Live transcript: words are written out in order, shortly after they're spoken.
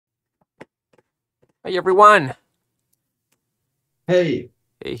Hey everyone. Hey,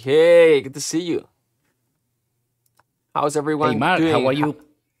 Hey, good to see you. How's Hey, everyone Mark, how doing? are you?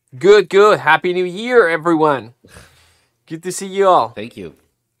 Good, good. Happy New Year, everyone. Good to see you all. Thank you.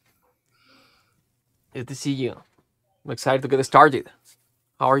 Good to see you. I'm excited to get started.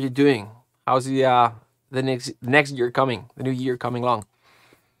 How are you doing? How's the next year coming? The new year coming along?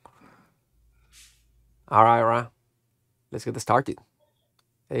 All right, all right. Let's get started.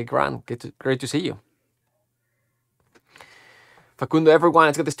 Hey, Grant, great to see you. Facundo, everyone,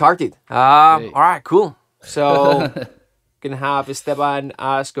 let's get started. Hey. All right, cool. So gonna have Esteban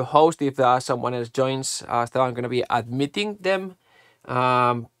as co-host. If someone else joins, Esteban gonna be admitting them.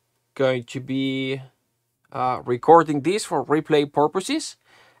 Um, going to be recording this for replay purposes.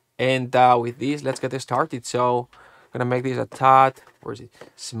 And with this, let's get started. So I'm gonna make this a tad, where is it,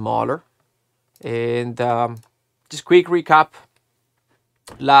 smaller. And just quick recap.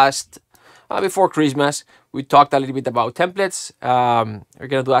 Last before Christmas, we talked a little bit about templates. We're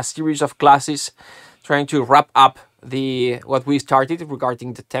gonna do a series of classes, trying to wrap up the what we started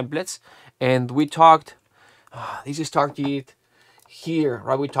regarding the templates, and we talked. This started here,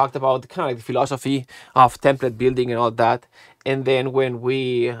 right? We talked about kind of like the philosophy of template building and all that, and then when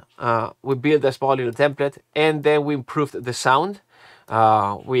we built a small little template, and then we improved the sound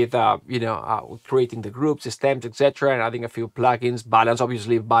with creating the groups, the stems, etc., and adding a few plugins,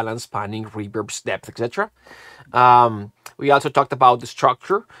 balance, panning, reverbs, depth, etc. We also talked about the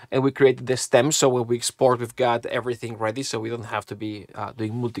structure, and we created the stems. So when we export, we've got everything ready, so we don't have to be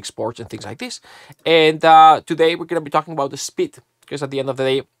doing multi exports and things like this. And today we're going to be talking about the speed, because at the end of the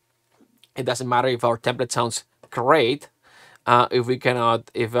day, it doesn't matter if our template sounds great if we cannot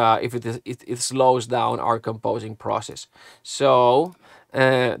if it slows down our composing process. So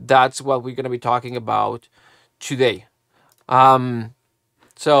that's what we're going to be talking about today. Um,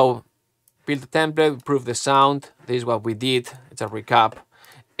 so build the template, improve the sound. This is what we did. It's a recap.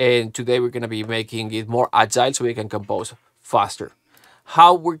 And today we're going to be making it more agile so we can compose faster.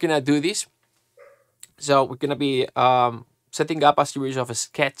 How we're going to do this? So we're going to be setting up a series of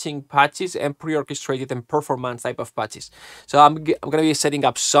sketching patches and pre-orchestrated and performance type of patches. So I'm going to be setting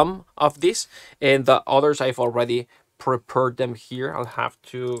up some of this, and the others I've already prepared them here. I'll have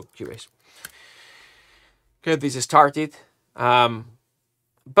to get this started.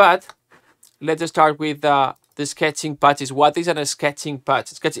 But let's start with the sketching patches. What is a sketching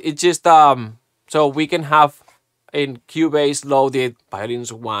patch? It's just so we can have in Cubase loaded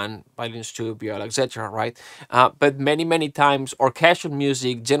violins one, violins two, viola, etc. Right? But many times orchestral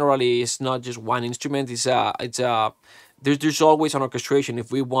music generally is not just one instrument. There's always an orchestration.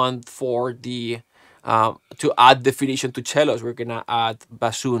 If we want for the to add definition to cellos, we're gonna add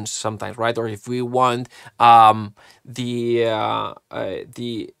bassoons sometimes, right? Or if we want the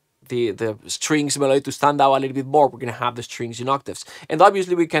the strings melody to stand out a little bit more, we're gonna have the strings in octaves. And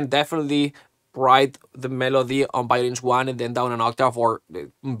obviously, we can definitely write the melody on violins one and then down an octave, or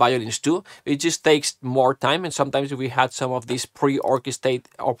violins two. It just takes more time, and sometimes if we had some of these pre-orchestrated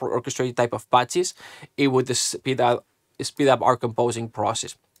or orchestrated type of patches, it would speed up our composing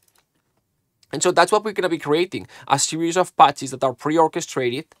process. And so that's what we're going to be creating, a series of patches that are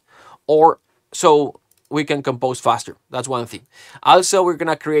pre-orchestrated, or so we can compose faster. That's one thing. Also, we're going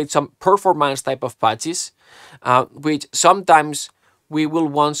to create some performance type of patches, which sometimes we will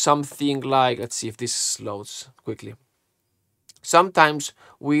want something like, let's see if this loads quickly. Sometimes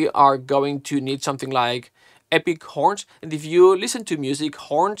we are going to need something like epic horns, and if you listen to music,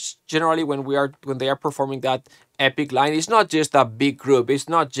 horns generally when they are performing that epic line, it's not just a big group, it's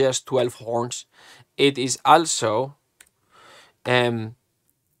not just 12 horns, it is also um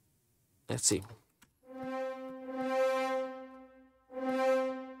let's see,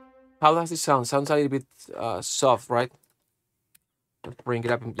 how does this sounds a little bit soft, right? Let's bring it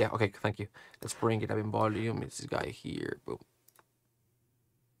up in, yeah, okay, thank you. Let's bring it up in volume. It's this guy here. Boom.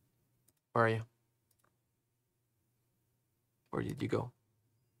 Where are you? Where did you go?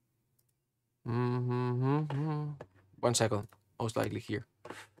 Mm-hmm. 1 second. Most likely here.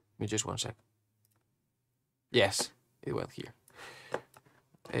 Give me just 1 second. Yes, it went here.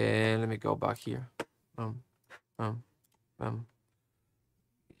 And let me go back here. Um, um, um.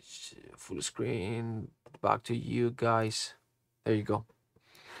 Full screen. Back to you guys. There you go.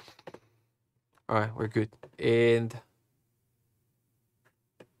 All right, we're good. And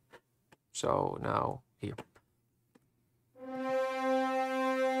so now here.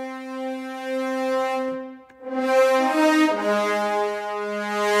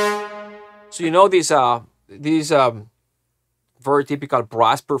 So you know this very typical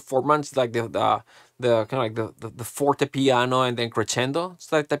brass performance, like the kind of like the forte piano and then crescendo. It's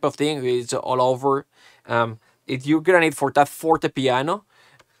that type of thing. It's all over. If you're gonna need for that forte piano,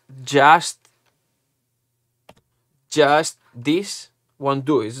 just this won't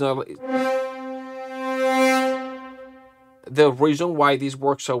do. It's not. The reason why this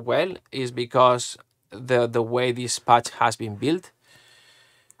works so well is because the way this patch has been built,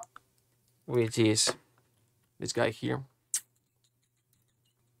 which is this guy here.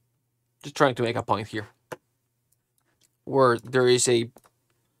 Just trying to make a point here, where there is a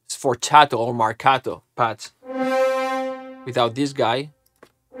sforzato or marcato patch without this guy.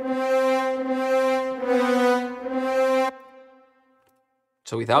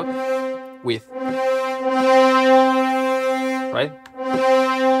 So without, with, right?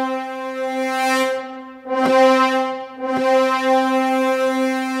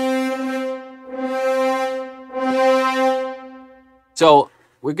 So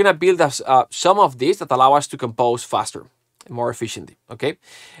we're gonna build some of these that allow us to compose faster and more efficiently, okay?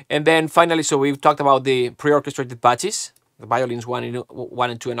 And then finally, so we've talked about the pre-orchestrated patches, the violins 1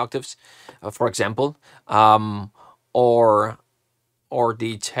 and 2 and octaves, for example, or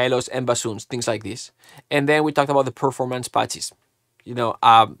the cellos and bassoons, things like this. And then we talked about the performance patches, you know,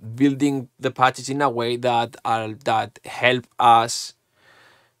 building the patches in a way that help us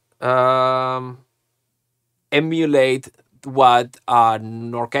emulate what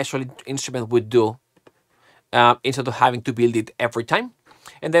an orchestral instrument would do, instead of having to build it every time.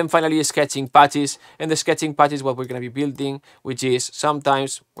 And then finally, sketching patches. And the sketching patch is what we're going to be building, which is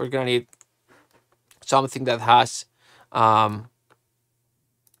sometimes we're going to need something that has,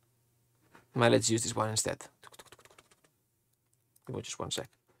 let's use this one instead. Give me just one sec.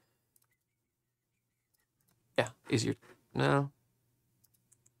 Yeah, easier. No.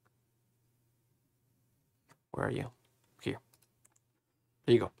 Where are you? Here.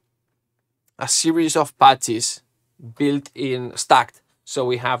 There you go. A series of patches built in stacked. So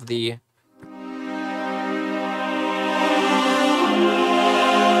we have the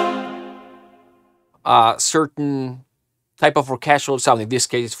certain type of orchestral sound. In this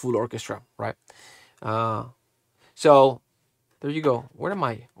case, it's full orchestra, right? So there you go. Where am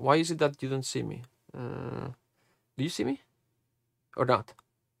I? Why is it that you don't see me? Do you see me or not?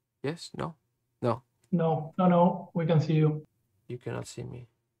 Yes? No? No. No, we can see you. You cannot see me.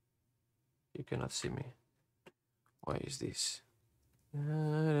 You cannot see me. Why is this? You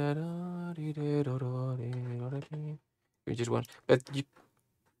just want, but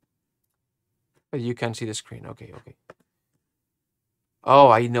you can see the screen. Okay. Oh,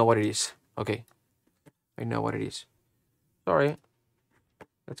 I know what it is. Okay, I know what it is. Sorry.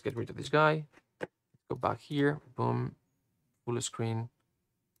 Let's get rid of this guy. Go back here. Boom. Full screen.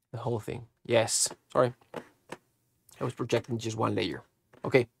 The whole thing. Yes. Sorry. I was projecting just one layer.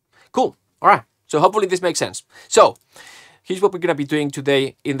 Okay. Cool. All right. So hopefully this makes sense. So here's what we're going to be doing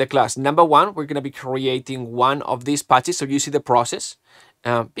today in the class. Number one, we're going to be creating one of these patches. So you see the process,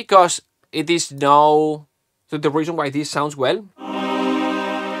 because it is no. So the reason why this sounds well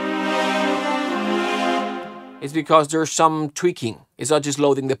is because there's some tweaking. It's not just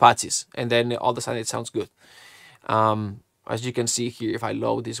loading the patches and then all of a sudden it sounds good. As you can see here, if I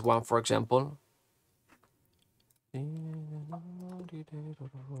load this one, for example. And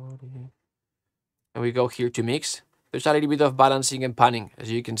we go here to mix. There's a little bit of balancing and panning, as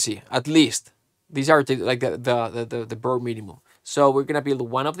you can see. At least these are like the bare minimum. So we're gonna build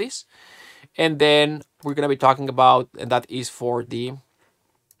one of these, and then we're gonna be talking about, and that is for the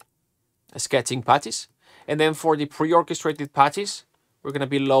sketching patches, and then for the pre-orchestrated patches, we're gonna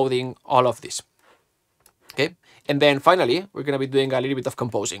be loading all of this. Okay, and then finally we're gonna be doing a little bit of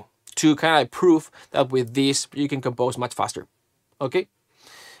composing to kind of prove that with this you can compose much faster. Okay.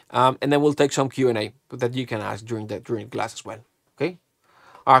 And then we'll take some Q&A that you can ask during the class as well. Okay.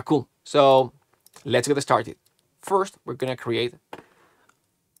 All right, cool. So let's get started. First, we're gonna create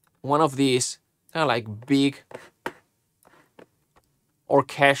one of these kind of like big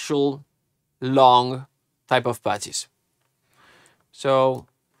orchestral long type of patches. So,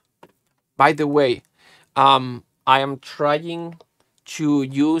 by the way, I am trying to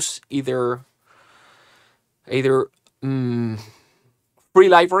use either free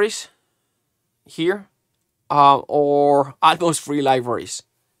libraries here, or almost free libraries.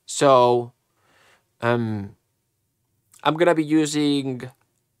 So I'm gonna be using,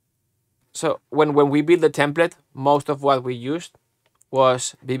 so when we build the template, most of what we used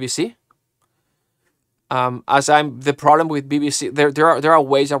was BBC. As the problem with BBC, there are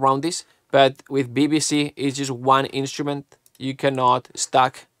ways around this, but with BBC it's just one instrument. You cannot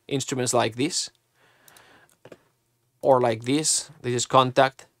stack instruments like this or like this. This is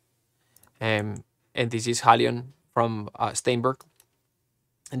contact. and this is Halion from Steinberg.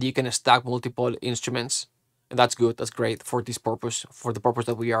 And you can stack multiple instruments, and that's good. That's great for this purpose, for the purpose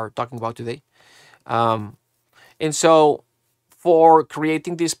that we are talking about today. And so for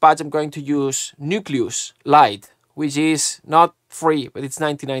creating these pads, I'm going to use Nucleus Lite, which is not free, but it's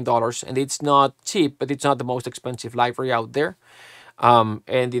 $99, and it's not cheap, but it's not the most expensive library out there. And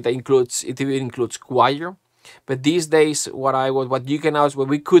it even includes Choir. But these days, what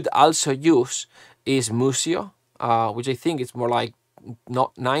we could also use is Museo, which I think is more like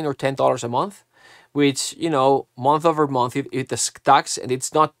not $9 or $10 a month, which, month over month it stacks, and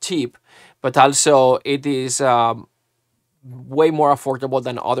it's not cheap, but also it is way more affordable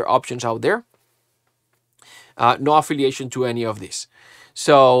than other options out there. No affiliation to any of this.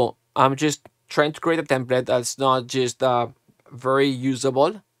 So I'm just trying to create a template that's not just very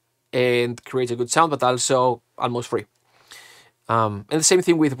usable and creates a good sound, but also almost free. And the same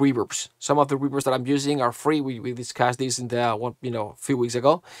thing with reverbs. Some of the reverbs that I'm using are free. We discussed this in the one, a few weeks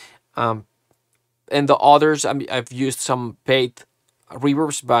ago. And the others, I've used some paid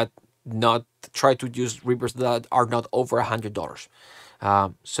reverbs, but not try to use reverbs that are not over $100.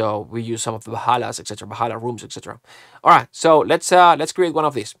 So we use some of the Bahalas, etc., Bahala rooms, etc. All right, so let's create one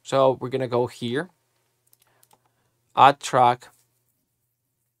of these. So we're gonna go here, add track,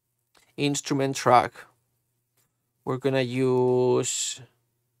 instrument track. We're gonna use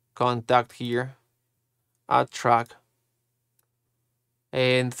contact here, add track,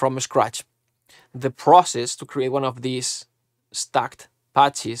 and from scratch. The process to create one of these stacked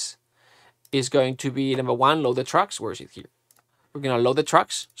patches is going to be number one, load the tracks. Where is it here? We're gonna load the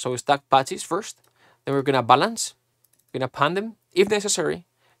tracks, so we stack patches first. Then we're gonna balance, we're gonna pan them if necessary,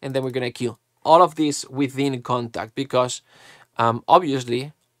 and then we're gonna queue. All of this within contact, because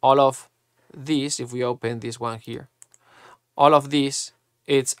obviously all of these, if we open this one here, all of this,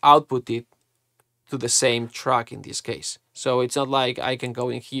 it's outputted to the same track in this case. So it's not like I can go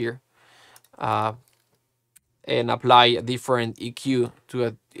in here and apply a different EQ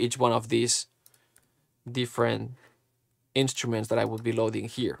to each one of these different instruments that I would be loading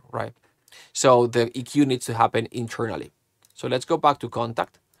here, right? So the EQ needs to happen internally. So let's go back to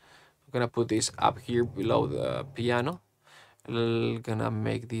contact. I'm gonna put this up here below the piano. I'm gonna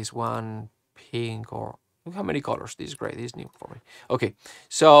make this one pink, or look how many colors. This is great. This is new for me. Okay,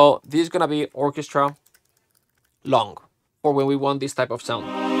 so this is gonna be orchestra long for when we want this type of sound.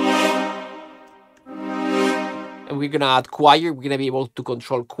 And we're gonna add choir. We're gonna be able to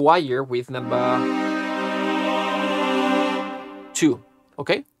control choir with number 2.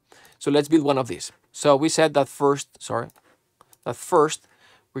 Okay, so let's build one of these. So we said that first,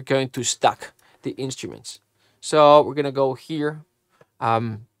 we're going to stack the instruments. So we're gonna go here,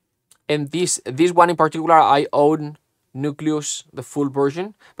 and this one in particular, I own Nucleus, the full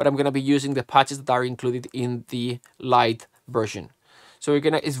version, but I'm gonna be using the patches that are included in the light version. So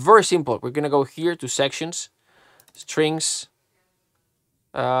it's very simple. We're gonna go here to sections, strings.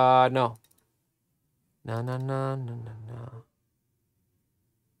 No.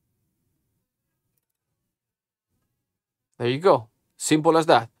 There you go. Simple as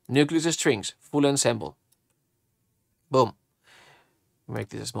that. Nucleus strings, full ensemble. Boom. Make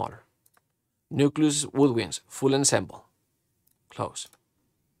this smaller. Nucleus woodwinds, full ensemble. Close.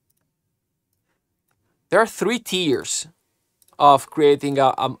 There are 3 tiers of creating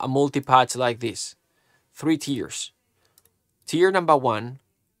a multi-patch like this. 3 tiers. Tier number 1.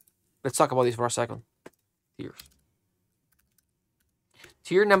 Let's talk about this for a second. Tiers.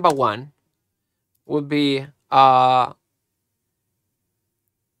 Tier number 1 would be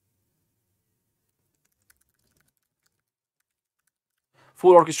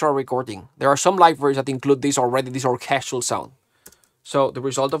full orchestral recording. There are some libraries that include this already, this orchestral sound. So the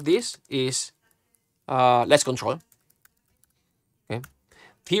result of this is less control. Okay.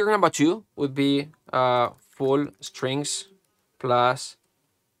 Tier number 2 would be full strings plus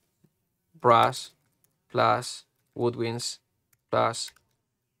brass plus woodwinds plus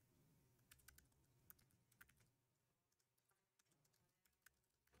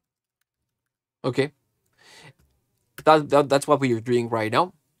okay. That's what we are doing right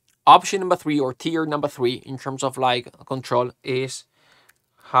now. Option number 3, or tier number 3, in terms of like control, is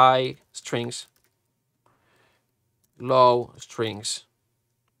high strings, low strings,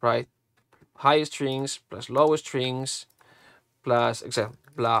 right? High strings plus low strings plus etc.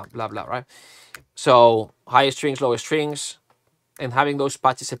 Blah blah blah, right? So high strings, low strings, and having those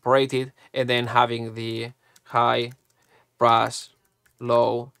patches separated, and then having the high brass,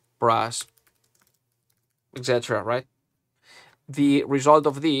 low brass, etc. Right? The result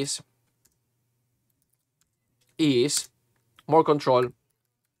of this is more control,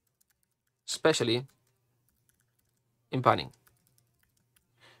 especially in panning,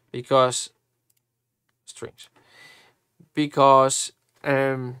 because strings, because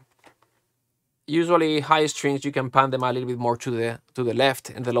usually high strings you can pan them a little bit more to the left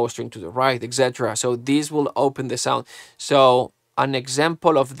and the low string to the right, etc. So this will open the sound. So an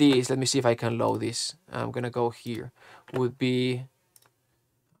example of this, let me see if I can load this. I'm gonna go here, would be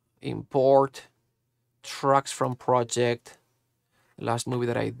import tracks from project. Last movie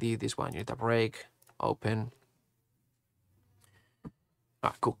that I did, this one, you need a break, open.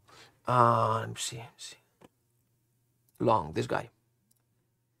 Cool. Let me see. Long, this guy.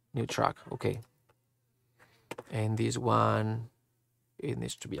 New track, okay. And this one, it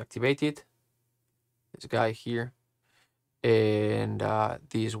needs to be activated. This guy here. And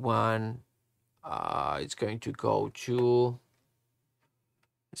this one, it's going to go to,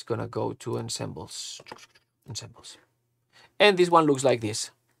 ensembles. And this one looks like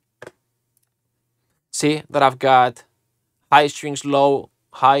this. See that I've got high strings, low,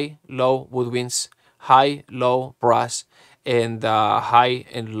 high, low woodwinds, high, low brass, and high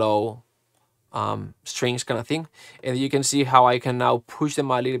and low strings kind of thing. And you can see how I can now push them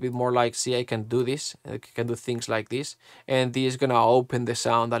a little bit more, like, see, I can do this, I can do things like this, and this is gonna open the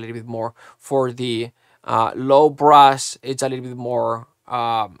sound a little bit more. For the low brass, it's a little bit more,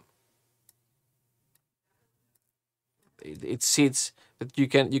 it sits, but you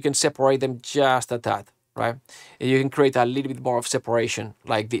can separate them just at that, right? And you can create a little bit more of separation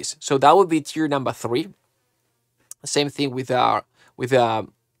like this. So that would be tier number 3. Same thing with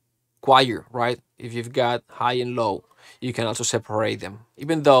choir, right? If you've got high and low, you can also separate them,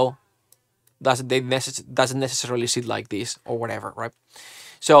 even though doesn't necessarily sit like this or whatever, right?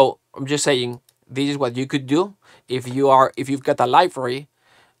 So I'm just saying, this is what you could do if you've got a library.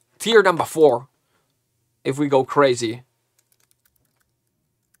 Tier number 4, if we go crazy,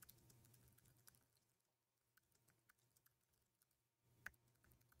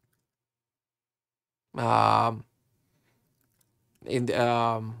 in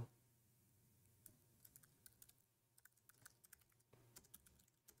the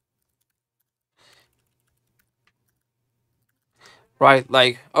right,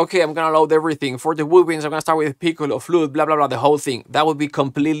 like, okay, I'm gonna load everything. For the woodwinds, I'm gonna start with piccolo, flute, blah blah blah, the whole thing. That would be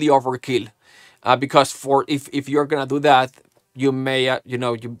completely overkill, because for if you're gonna do that, you may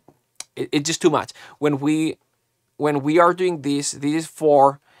it's just too much. When we are doing this, these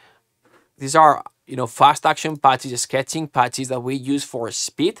are fast action patches, sketching patches that we use for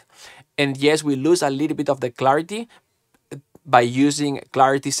speed. And yes, we lose a little bit of the clarity by using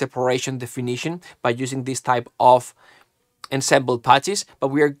clarity separation definition, by using this type of ensemble patches, but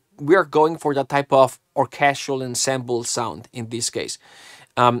we are going for that type of orchestral ensemble sound in this case.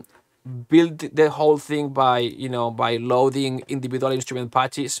 Build the whole thing by by loading individual instrument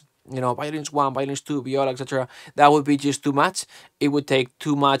patches, violins 1, violins 2, viola, etc. That would be just too much. It would take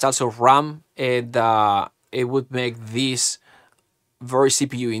too much also RAM, and it would make this very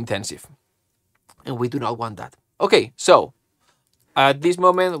CPU intensive, and we do not want that. Okay, so at this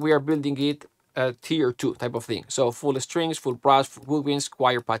moment we are building it tier 2 type of thing. So full strings, full brass, woodwinds,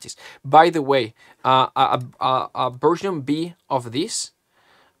 choir patches. By the way, a version B of this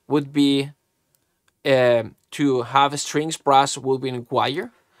would be to have strings, brass, woodwind,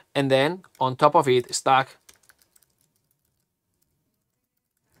 choir, and then on top of it stack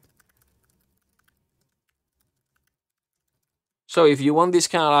So if you want this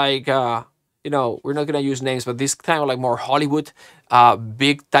kind of like, we're not gonna use names, but this kind of like more Hollywood,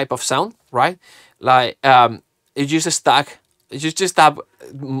 big type of sound, right? Like, you just have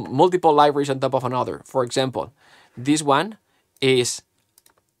multiple libraries on top of another. For example, this one is,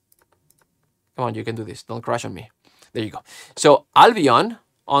 come on, you can do this. Don't crash on me. There you go. So Albion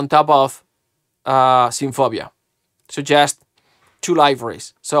on top of Symphobia. So just 2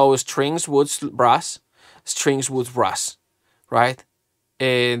 libraries. So strings, woods, brass, strings, woods, brass, right?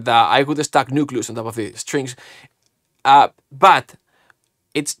 And I would stack nucleus on top of the strings. But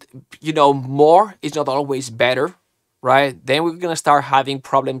it's, more is not always better, right? Then we're gonna start having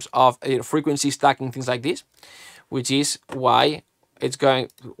problems of frequency stacking, things like this, which is why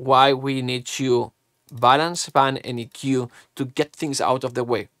we need to balance, pan, and EQ to get things out of the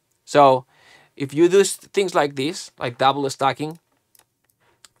way. So if you do things like this, like double stacking,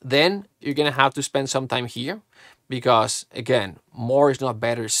 then you're gonna have to spend some time here, because again, more is not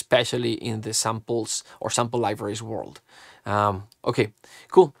better, especially in the samples or sample libraries world. Okay,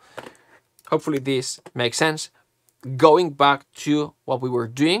 cool. Hopefully this makes sense. Going back to what we were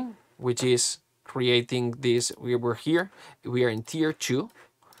doing, which is creating this. We were here. We are in tier 2.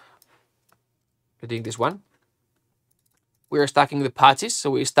 I think this one. we're stacking the patches.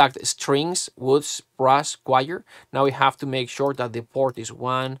 So we stacked strings, woods, brass, choir. Now we have to make sure that the port is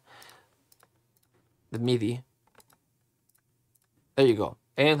 1, the MIDI. There you go.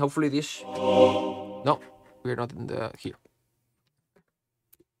 And hopefully this, no, we're not in the, here.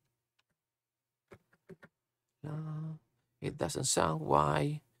 It doesn't sound.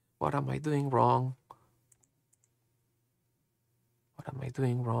 Why? What am I doing wrong? What am I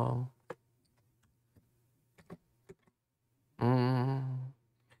doing wrong? I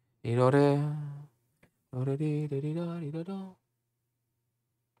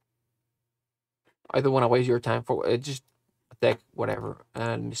don't want to waste your time for just attack whatever. And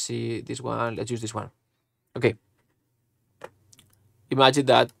let me see this one. Let's use this one. Okay. Imagine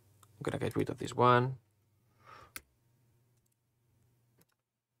that I'm gonna get rid of this one.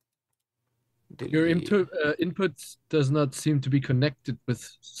 Your input does not seem to be connected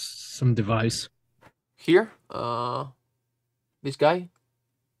with some device. Here, this guy.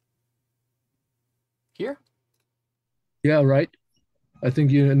 Here. Yeah, right. I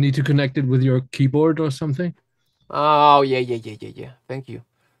think you need to connect it with your keyboard or something. Oh yeah. Thank you.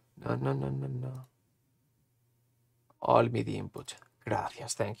 No. All MIDI input.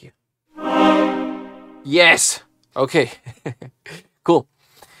 Gracias. Thank you. Yes. Okay. Cool.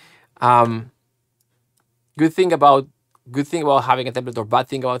 Good thing about having a template, or bad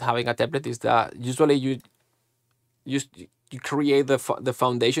thing about having a template, is that usually you create the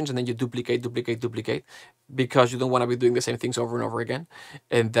foundations and then you duplicate because you don't want to be doing the same things over and over again,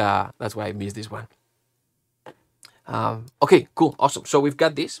 and that's why I missed this one. Okay, cool, awesome. So we've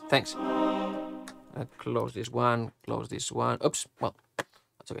got this. Thanks. Close this one. Close this one. Oops. Well,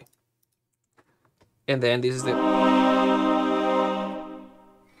 that's okay. And then this is the.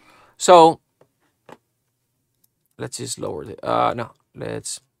 So let's just lower the. No,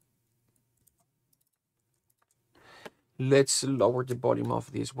 let's lower the volume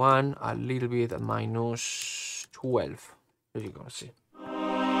of this one a little bit at -12. There you go. See.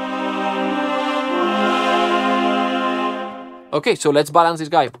 Okay, so let's balance this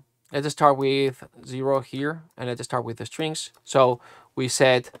guy. Let's start with 0 here, and let's start with the strings. So we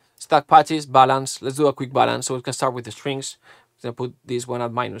said stack patches, balance. Let's do a quick balance. So we can start with the strings. I'm gonna put this one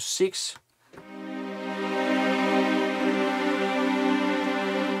at -6.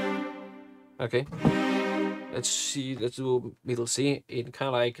 Okay. Let's see. Let's do middle C in kind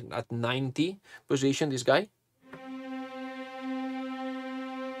of like at 90 position. This guy.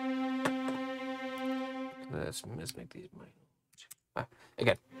 Let's make this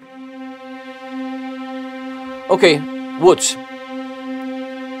again. Okay, woods.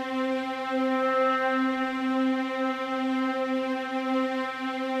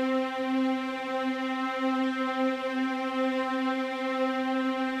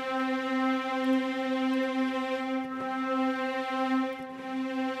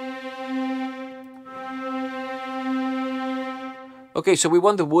 Okay, so we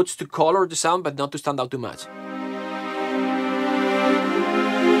want the woods to color the sound, but not to stand out too much.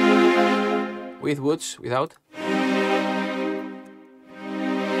 With woods, without.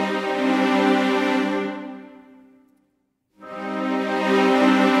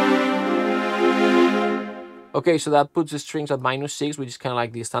 Okay, so that puts the strings at -6, which is kind of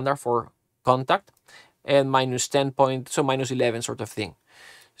like the standard for contact, and -10 point, so -11 sort of thing.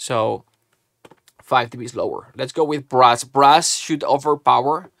 So 5 dBs lower. Let's go with brass. Brass should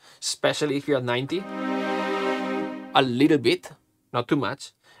overpower, especially if you're at 90. A little bit, not too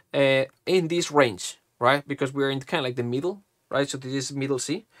much, in this range, right? Because we're in kind of like the middle, right? So this is middle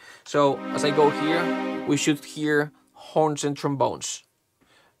C. So as I go here, we should hear horns and trombones.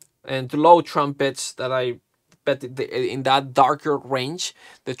 And the low trumpets that but in that darker range,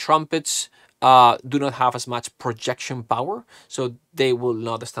 the trumpets do not have as much projection power, so they will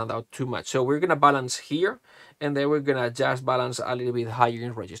not stand out too much. So we're gonna balance here, and then we're gonna just balance a little bit higher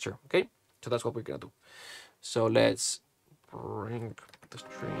in register. Okay, so that's what we're gonna do. So let's bring the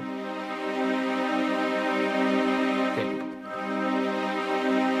string. Okay.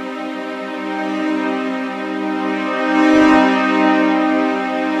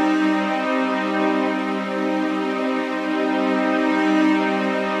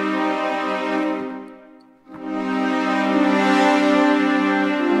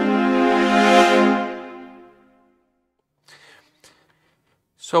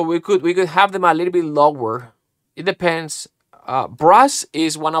 So we could have them a little bit lower. It depends. Brass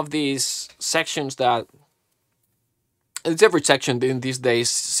is one of these sections that it's every section in these days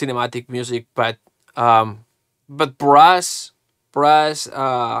cinematic music, but brass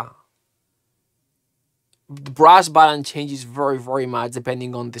balance changes very much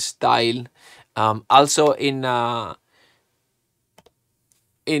depending on the style. Also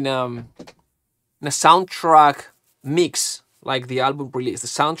in a soundtrack mix, like the album release, the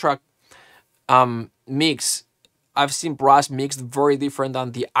soundtrack mix, I've seen brass mixed very different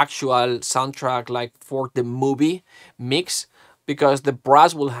than the actual soundtrack, like for the movie mix, because the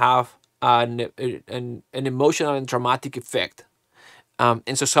brass will have an emotional and dramatic effect.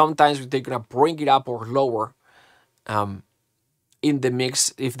 And so sometimes they're gonna bring it up or lower in the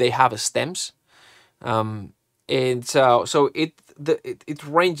mix if they have stems. And so it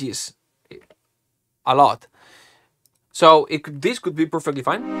ranges a lot. So this could be perfectly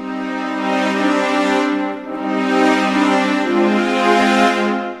fine.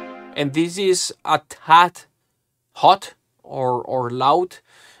 And this is a tad hot or loud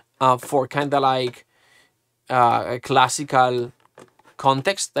for kind of like a classical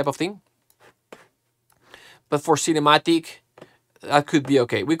context type of thing. But for cinematic, that could be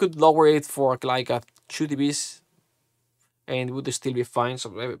okay. We could lower it for like a 2 dBs and it would still be fine.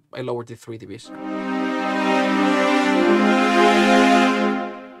 So I lowered it 3 dBs.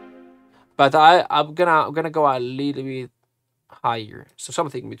 But I'm gonna go a little bit higher. So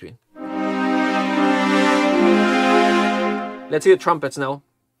something in between. Let's see the trumpets now.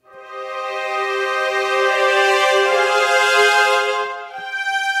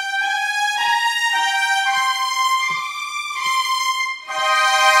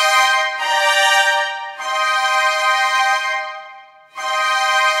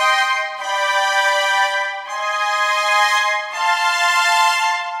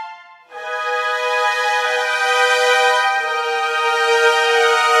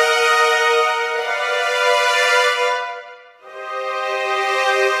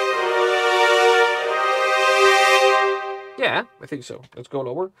 Yeah, I think so. Let's go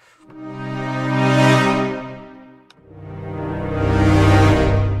lower.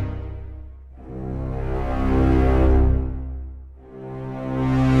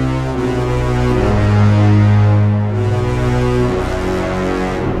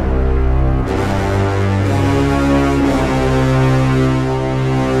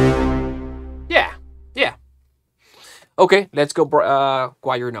 Yeah. Okay, let's go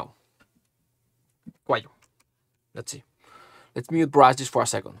choir now. Choir. Let's see. Let's mute brass just for a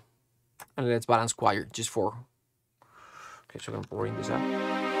second. And let's balance choir just for... Okay, so I'm bring this up.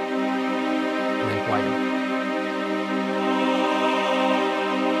 And then choir.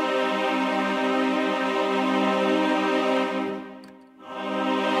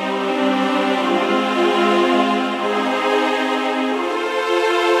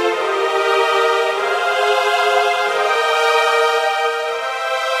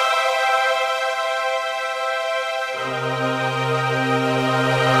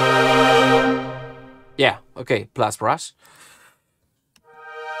 Yeah, okay, plus brass.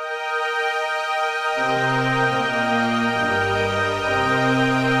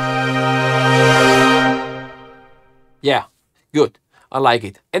 Yeah, good. I like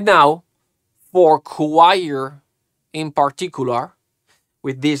it. And now, for choir in particular,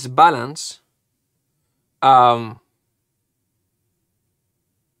 with this balance,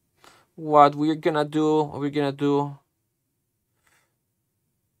 what we're gonna do,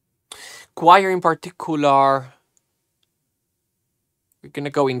 choir in particular, we're gonna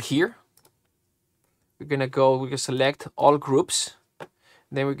go in here. We're gonna select all groups.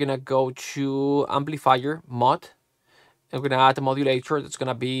 Then we're gonna go to amplifier mod. And we're gonna add a modulator that's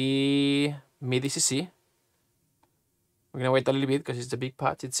gonna be MIDI CC. We're gonna wait a little bit because it's the big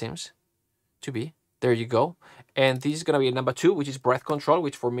part, it seems to be. There you go. And this is gonna be number 2, which is breath control,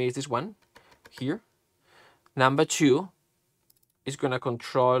 which for me is this one here. Number 2 is gonna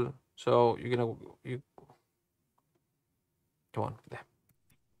control. So come on there.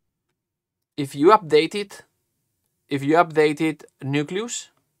 If you updated nucleus,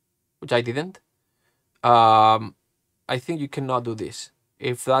 which I didn't, I think you cannot do this.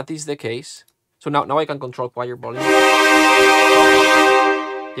 If that is the case, so now I can control choir volume.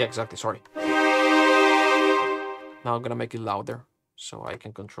 Yeah, exactly. Sorry. Now I'm gonna make it louder so I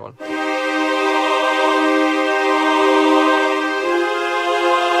can control.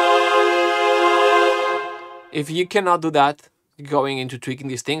 If you cannot do that, going into tweaking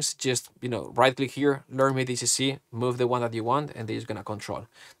these things, just right click here, learn MIDI CC, move the one that you want, and this is gonna control.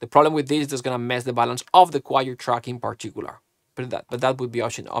 The problem with this is it's gonna mess the balance of the choir track in particular. But that would be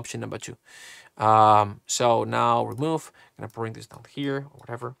option number 2. So now remove. I'm gonna bring this down here or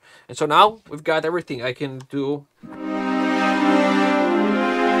whatever. And so now we've got everything. I can do.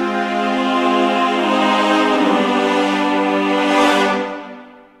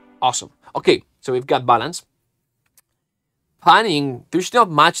 Awesome. Okay, so we've got balance. Panning, there's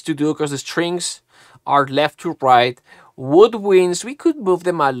not much to do because the strings are left to right. Woodwinds, we could move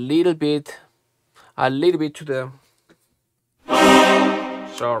them a little bit to the,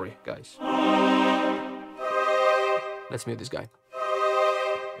 sorry guys, let's mute this guy,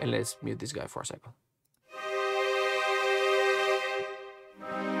 and let's mute this guy for a second.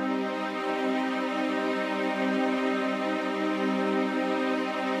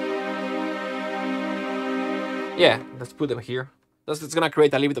 Yeah, let's put them here. That's gonna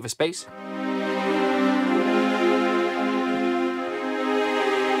create a little bit of a space.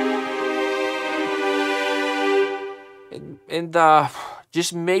 And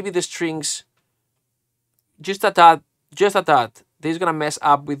just maybe the strings, just a tad. This is gonna mess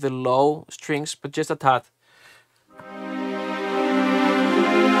up with the low strings, but just a tad.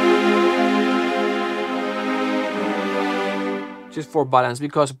 Just for balance,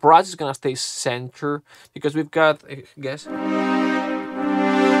 because brass is gonna stay center, because we've got, I guess.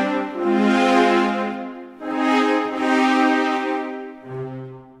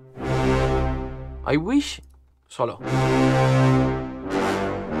 I wish solo.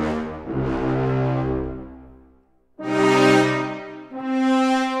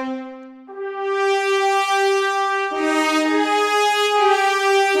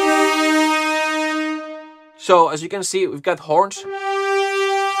 So as you can see, we've got horns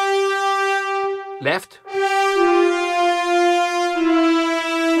left.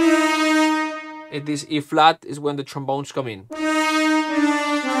 And this E flat is when the trombones come in.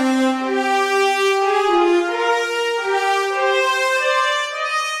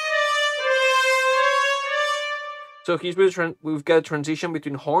 So here's we've got a transition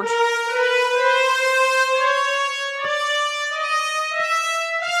between horns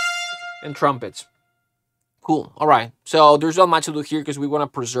and trumpets. Cool. All right. So there's not much to do here because we want to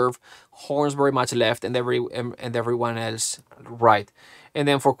preserve horns very much left and everyone else right. And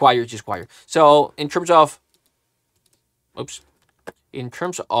then for choir, just choir. So in terms of,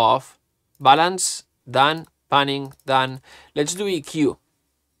 balance, done, panning, done. Let's do EQ.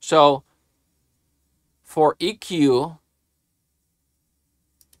 So for EQ,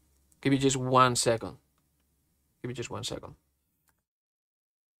 give me just 1 second.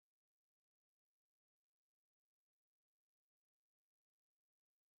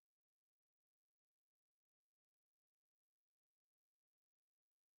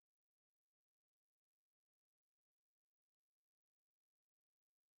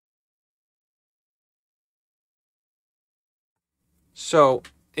 So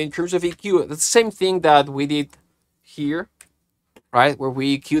in terms of EQ, the same thing that we did here, right? Where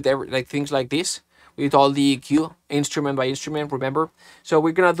we EQ'd things like this. We did all the EQ instrument by instrument, remember? So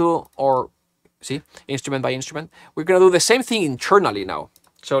we're gonna do, instrument by instrument. We're gonna do the same thing internally now.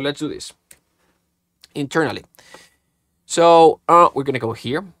 So let's do this internally. So we're gonna go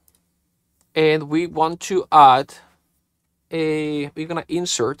here, and we want to add we're gonna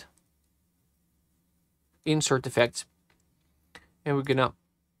insert effects, and we're gonna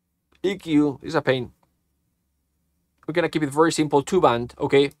EQ is a pain. We're gonna keep it very simple, 2-band,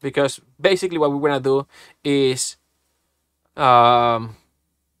 okay? Because basically what we're gonna do is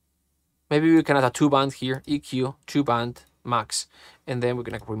maybe we can add a 2-band here, EQ, 2-band max, and then we're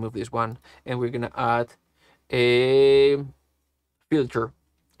gonna remove this one, and we're gonna add a filter,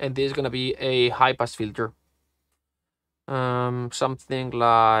 and this is gonna be a high pass filter, something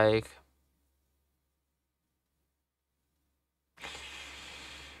like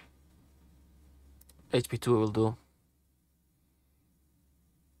HP2 will do.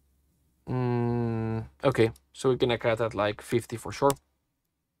 Okay, so we're gonna cut at like 50 for sure,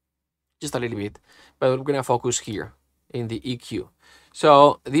 just a little bit, but we're gonna focus here in the EQ.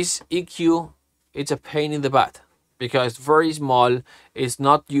 So this EQ, it's a pain in the butt because it's very small. It's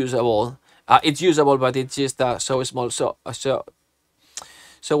not usable. It's usable, but it's just so small. So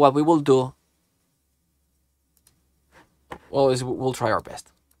what we will do, well, is we'll try our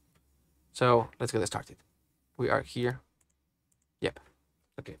best. So let's get started. We are here. Yep.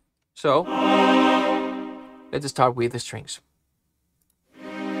 Okay. So let's start with the strings.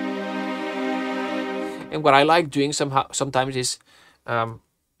 And what I like doing sometimes is,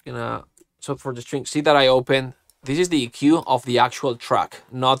 so for the string, see that I open, this is the EQ of the actual track,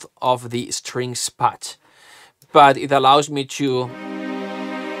 not of the strings patch. But it allows me to,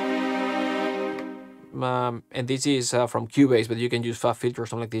 and this is from Cubase, but you can use Fab Filter or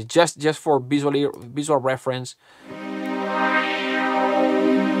something like this, just for visual reference.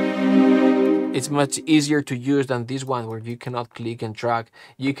 It's much easier to use than this one where you cannot click and drag.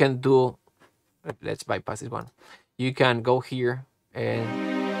 You can do, let's bypass this one. You can go here and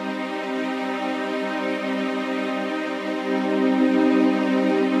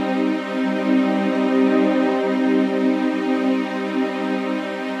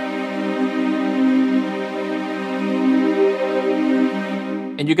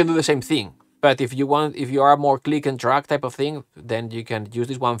you can do the same thing. But if you are a more click and drag type of thing, then you can use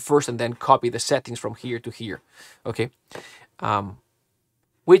this one first and then copy the settings from here to here. Okay.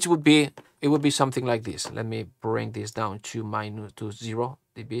 Which would be, it would be something like this. Let me bring this down to -0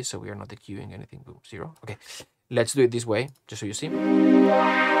 dB, so we are not EQing anything. Boom, 0. Okay, let's do it this way, just so you see.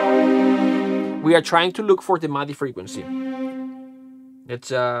 We are trying to look for the MIDI frequency. Let's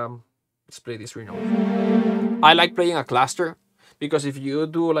play this real note. I like playing a cluster because if you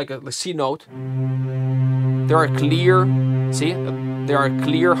do like a C note, there are clear, see, there are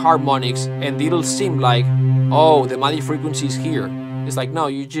clear harmonics, and it'll seem like, oh, the MIDI frequency is here. It's like, no,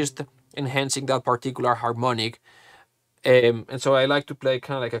 you're just enhancing that particular harmonic. And so I like to play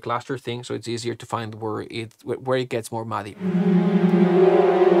kind of like a cluster thing, so it's easier to find where it gets more MIDI.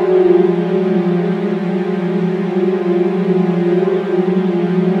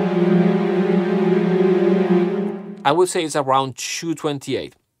 I would say it's around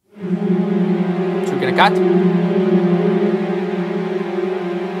 228. So we're gonna cut.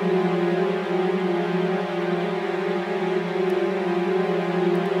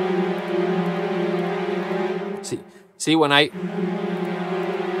 See, when I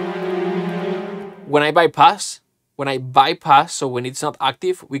bypass, so when it's not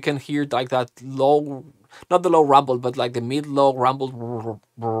active, we can hear like that low, not the low rumble, but like the mid-low rumble.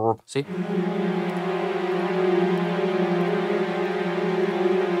 See?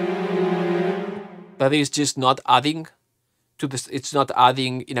 That is just not adding to this. It's not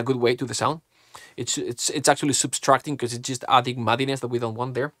adding in a good way to the sound. It's actually subtracting because it's just adding muddiness that we don't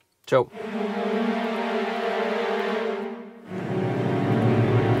want there. So.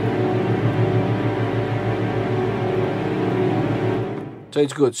 So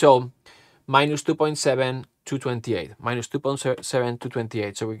it's good. So -2.7, 228. -2.7,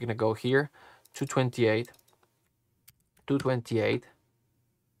 228. So we're going to go here, 228, 228,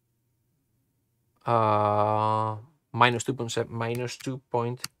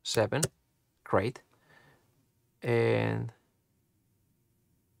 -2.7, great. And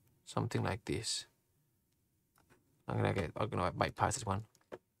something like this. I'm gonna bypass this one.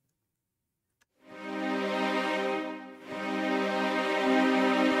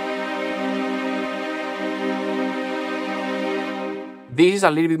 This is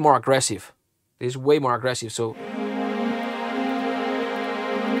a little bit more aggressive. This is way more aggressive, so...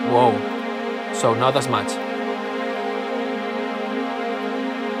 Whoa. So not as much.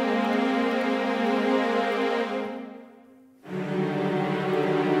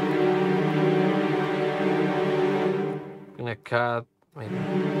 Gonna cut, maybe.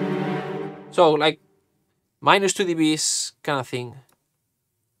 So like -2 dBs kind of thing.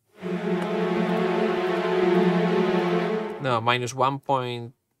 No,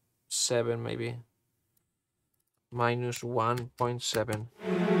 -1.7 maybe. -1.7.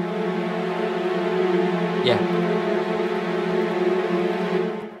 Yeah.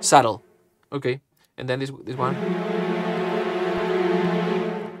 Subtle. Okay. And then this one.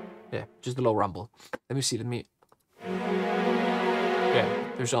 Yeah, just the low rumble. Let me see, yeah,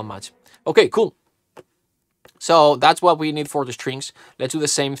 there's not much. Okay, cool. So that's what we need for the strings. Let's do the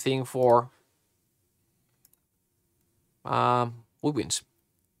same thing for woodwinds.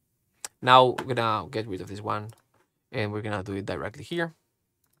 Now we're gonna get rid of this one and we're gonna do it directly here.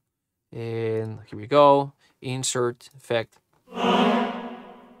 And here we go. Insert, effect,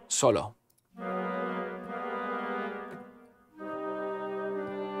 solo.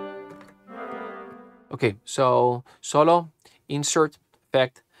 Okay, so solo, insert,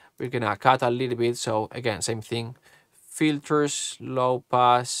 effect. We're gonna cut a little bit. So again, same thing. Filters, low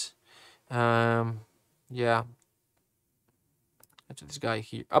pass. Yeah. That's this guy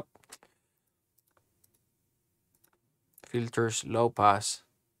here. Up. Filters, low pass,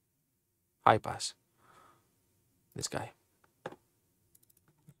 high pass. This guy.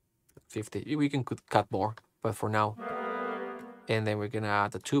 50. We can cut more, but for now. And then we're gonna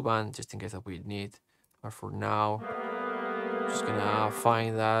add the two band just in case that we need. But for now, just gonna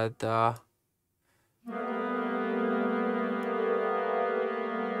find that.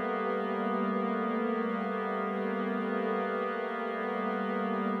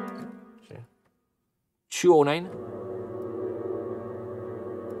 Okay. 209.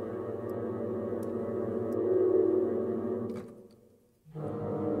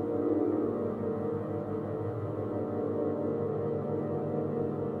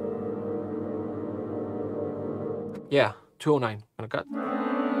 Yeah, 209. Gonna cut.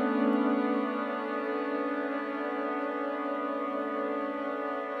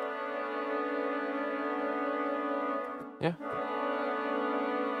 Yeah.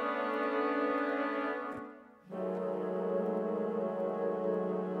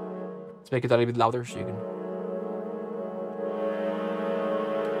 Let's make it a little bit louder so you can.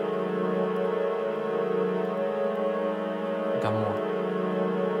 Got more.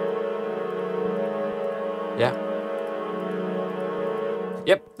 Yeah.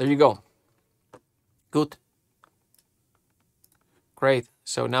 Yep, there you go. Good. Great.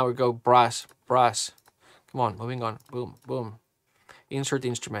 So now we go brass. Come on, moving on. Boom, boom. Insert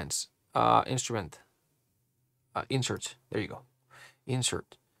instruments. Instrument. Insert. There you go.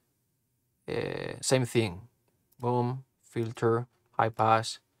 Insert. Same thing. Boom. Filter. High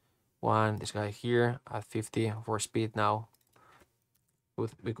pass. One. This guy here at 50 for speed now.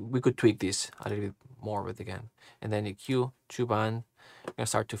 We could tweak this a little bit more with again. And then EQ, 2 band. I'm gonna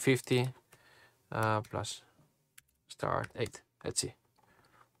start to 50. Plus start 8. Let's see.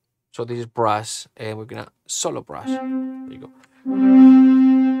 So this is brass, and we're gonna solo brass. There you go.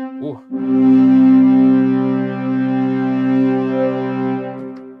 Ooh.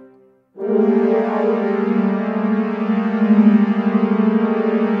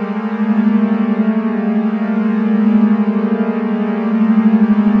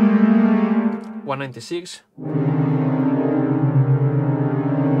 $196.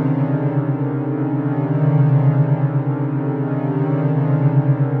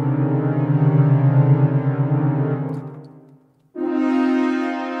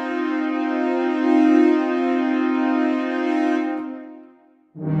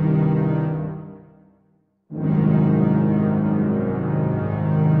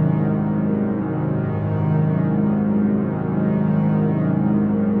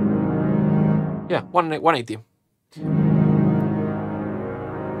 Yeah, 180.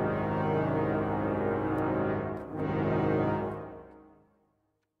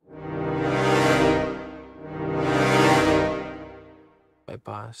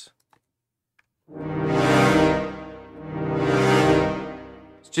 Bypass.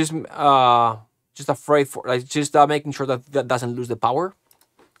 It's just afraid for like just making sure that that doesn't lose the power.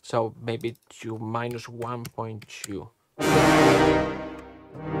 So maybe to minus 1.2.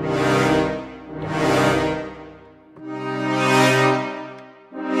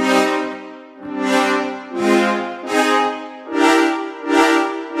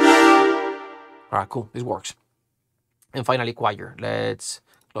 All right, cool. This works. And finally, choir. Let's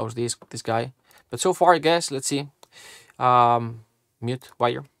close this guy. But so far, I guess, let's see. Mute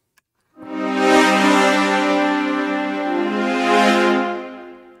choir.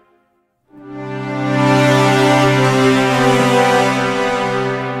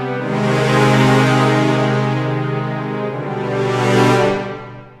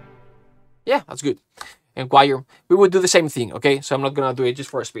 Yeah, that's good. And choir, we would do the same thing, okay? So I'm not gonna do it just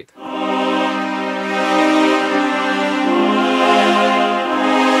for a speed.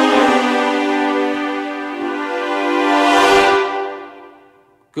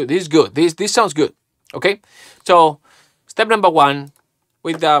 Good. This is good. This sounds good. Okay. So step number one,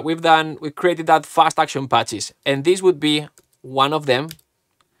 we created that fast action patches, and this would be one of them,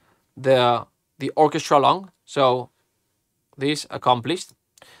 the orchestra long. So this accomplished.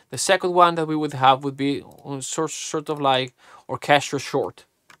 The second one that we would have would be sort of like orchestra short,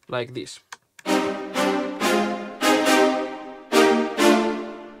 like this.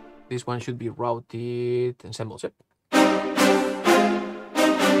 This one should be routed ensembles. Yep.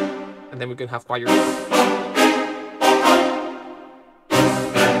 And then we can have choir.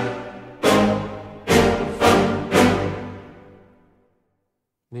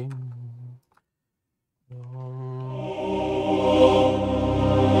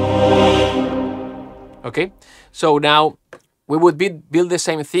 Okay, so now we would build the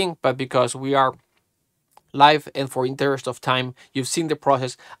same thing, but because we are live and for interest of time, you've seen the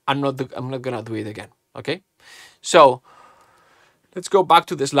process. I'm not gonna do it again. Okay, so let's go back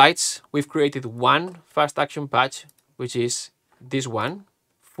to the slides. We've created one fast action patch, which is this one,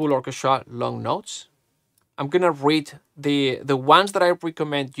 full orchestra long notes. I'm gonna read the ones that I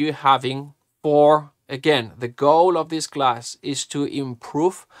recommend you having for, again, the goal of this class is to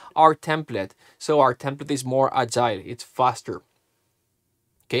improve our template. So our template is more agile, it's faster.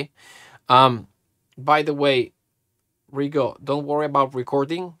 Okay. By the way, Rigo, don't worry about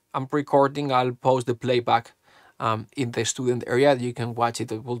recording. I'm recording, I'll post the playback in the student area. You can watch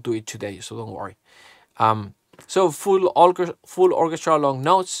it. We'll do it today, so don't worry. So full orchestra long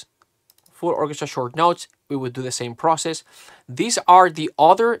notes, full orchestra short notes. We would do the same process. These are the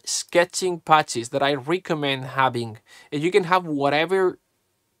other sketching patches that I recommend having. And you can have whatever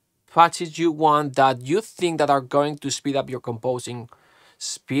patches you want that you think that are going to speed up your composing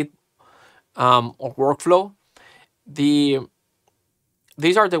speed or workflow. These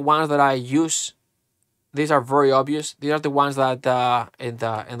are the ones that I use these are very obvious. These are the ones that and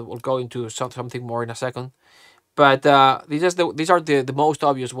we'll go into something more in a second. But these are the most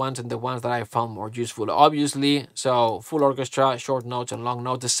obvious ones and the ones that I found more useful. Obviously, so full orchestra, short notes and long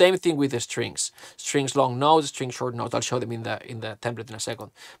notes. The same thing with the strings. Strings, long notes, strings, short notes. I'll show them in the template in a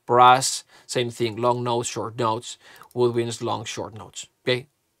second. Brass, same thing. Long notes, short notes. Woodwinds, long, short notes. Okay.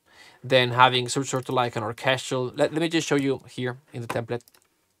 Then having some sort of like an orchestral. Let me just show you here in the template.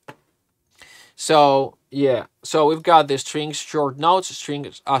 So yeah, so we've got the strings, short notes,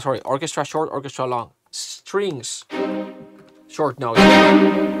 strings. Orchestra short, orchestra long. Strings, short notes.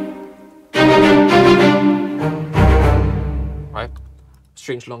 Right,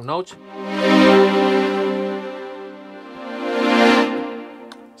 strings, long notes.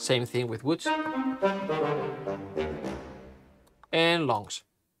 Same thing with woods and longs.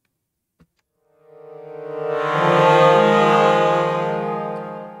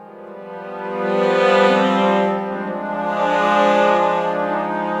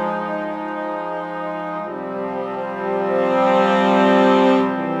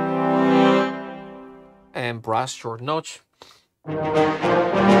 And brass, short notes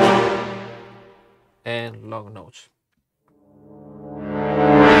and long notes.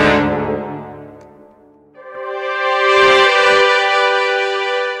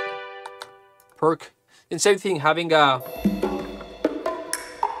 Perk. And same thing, having a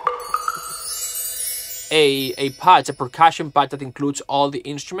patch, a percussion patch that includes all the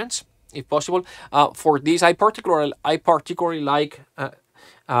instruments, if possible. For this, I particularly like.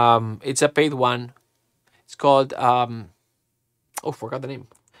 It's a paid one. It's called oh, forgot the name.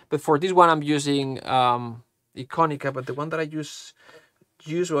 But for this one, I'm using Iconica. But the one that I use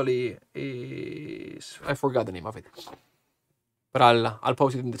usually is, I forgot the name of it. But I'll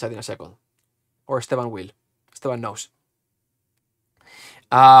post it in the chat in a second. Or Esteban will. Esteban knows.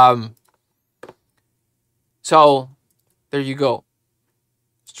 So there you go.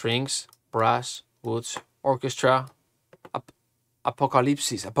 Strings, brass, woods, orchestra,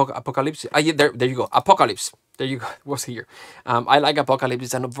 apocalypse. Yeah, there you go. Apocalypse. There you go. It was here. I like Apocalypse.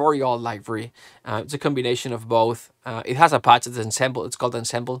 It's a very old library. It's a combination of both. It has a patch. It's ensemble. It's called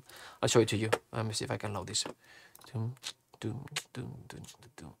ensemble. I'll show it to you. Let me see if I can load this.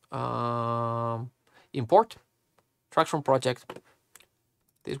 Import tracks from project.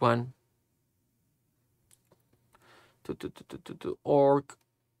 This one. Org.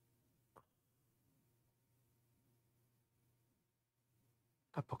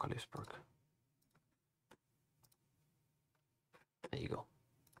 Apocalypse perk. There you go.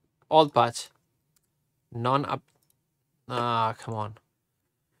 Old patch. Non-up. Come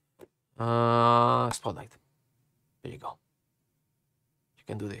on. Spotlight. There you go. You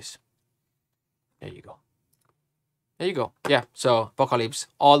can do this. There you go. There you go. Yeah. So Apocalypse,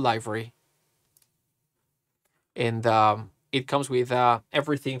 all library, and it comes with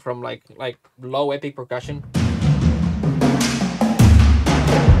everything from like low epic percussion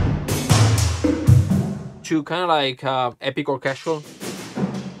to kind of like epic orchestral.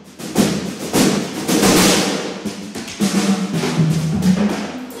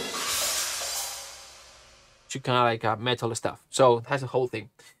 To kind of like metal stuff. So it has a whole thing.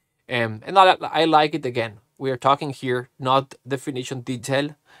 And I like it. Again, we are talking here not definition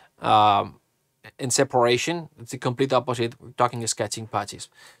detail and separation. It's the complete opposite. We're talking sketching patches.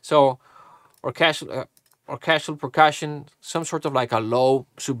 So orchestral percussion, some sort of like a low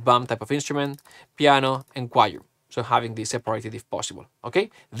sub-bump type of instrument, piano and choir. So having this separated if possible. Okay,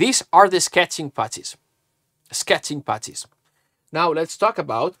 these are the sketching patches. Sketching patches. Now let's talk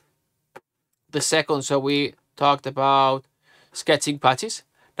about the second. So we talked about sketching patches.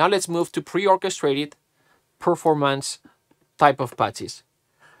 Now let's move to pre-orchestrated performance type of patches.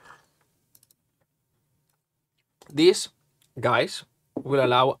 These guys will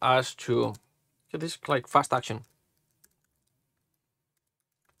allow us to so this is like fast action.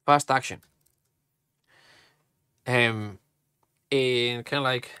 Fast action. And kind of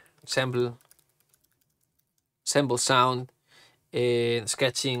like ensemble sound and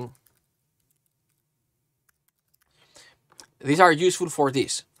sketching. These are useful for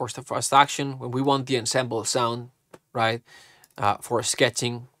this, for fast action, when we want the ensemble sound, right? For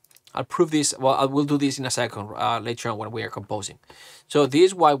sketching. I'll prove this, well, I will do this in a second, later on when we are composing. So this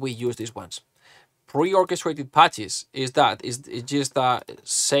is why we use these ones. Pre-orchestrated patches is just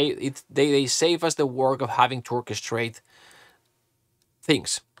they save us the work of having to orchestrate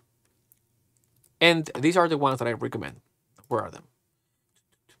things. And these are the ones that I recommend. Where are them?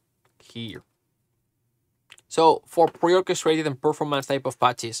 Here. So for pre-orchestrated and performance type of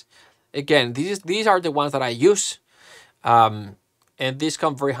patches, again, these are the ones that I use, and these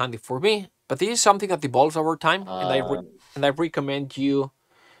come very handy for me. But this is something that evolves over time, and I recommend you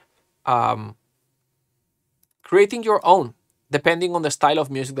creating your own, depending on the style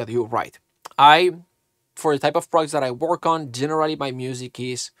of music that you write. For the type of projects that I work on, generally my music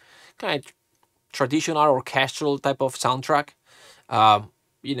is kind of traditional orchestral type of soundtrack,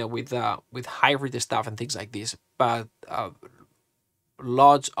 with hybrid stuff and things like this, but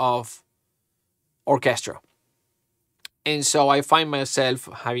lots of orchestra. And so I find myself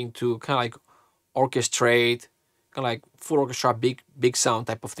having to kind of like orchestrate, kind of like full orchestra, big sound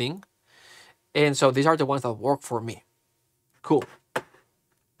type of thing. And so these are the ones that work for me. Cool.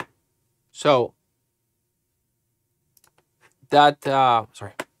 So that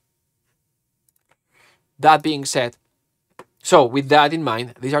being said, so with that in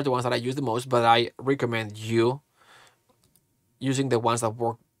mind, these are the ones that I use the most, but I recommend you using the ones that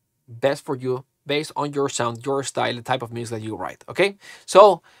work best for you based on your sound, your style, the type of music that you write. Okay,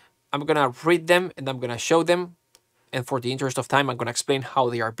 so I'm gonna read them and I'm gonna show them, and for the interest of time, I'm gonna explain how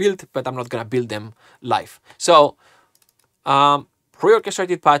they are built, but I'm not gonna build them live. So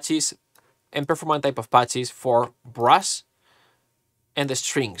pre-orchestrated patches and performance type of patches for brass and the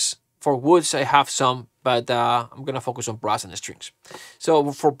strings. For woods, I have some, but I'm gonna focus on brass and the strings.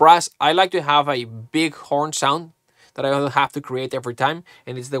 So for brass, I like to have a big horn sound that I don't have to create every time,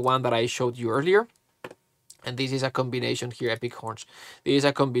 and it's the one that I showed you earlier. And this is a combination here, epic horns. This is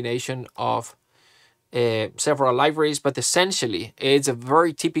a combination of several libraries, but essentially it's a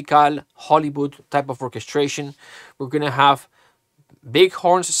very typical Hollywood type of orchestration. We're gonna have big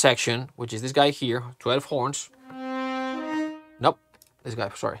horns section, which is this guy here, 12 horns. Nope, this guy,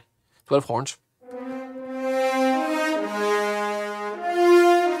 sorry, 12 horns.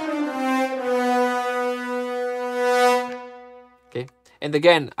 Okay, and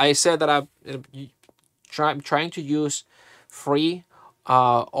again, I said that I'm trying to use free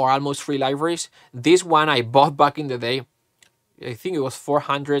or almost free libraries. This one I bought back in the day. I think it was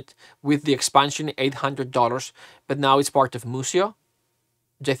 $400 with the expansion, $800, but now it's part of Museo,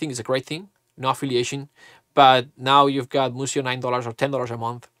 which I think is a great thing. No affiliation, but now you've got Museo $9 or $10 a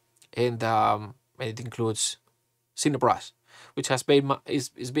month, and it includes Cinebrass, which has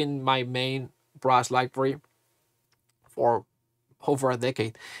been my main brass library for over a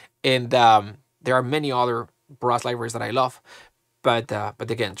decade, and there are many other brass libraries that I love, but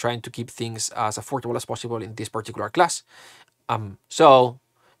again, trying to keep things as affordable as possible in this particular class.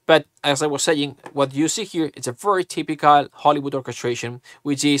 But as I was saying, what you see here is a very typical Hollywood orchestration,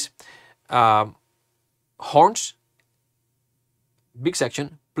 which is horns, big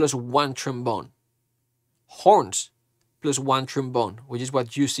section, plus one trombone. Horns plus one trombone, which is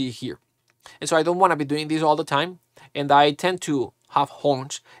what you see here. And so I don't want to be doing this all the time, and I tend to have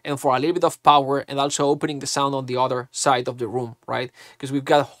horns and for a little bit of power, and also opening the sound on the other side of the room, right? Because we've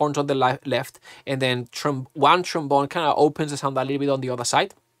got horns on the left, and then one trombone kind of opens the sound a little bit on the other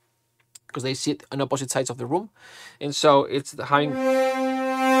side, because they sit on opposite sides of the room. And so it's having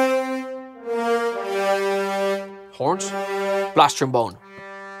horns plus trombone,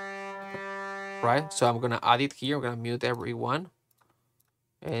 right? So I'm gonna add it here. I'm gonna mute everyone,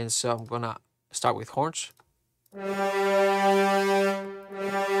 and so I'm gonna start with horns.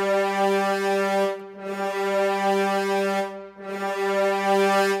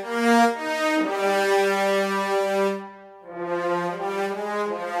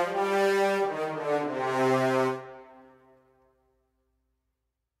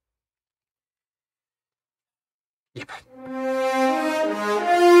 Yep.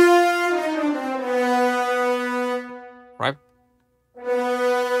 Right?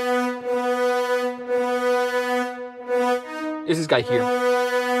 Is this guy here.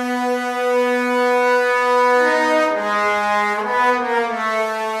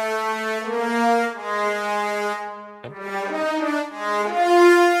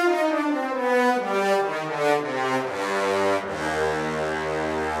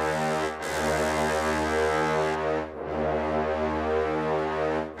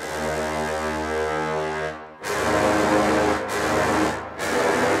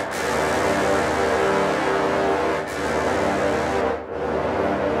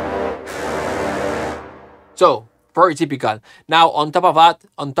 So very typical. Now on top of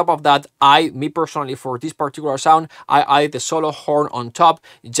that, me personally, for this particular sound, I added the solo horn on top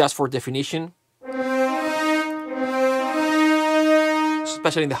just for definition,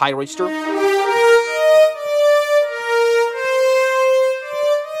 especially in the high register.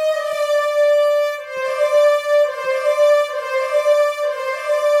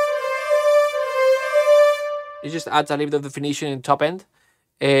 It just adds a little bit of definition in the top end.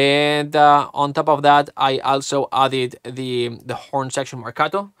 And on top of that, I also added the horn section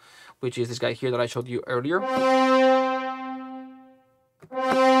marcato, which is this guy here that I showed you earlier.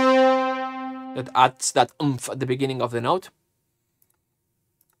 That adds that oomph at the beginning of the note.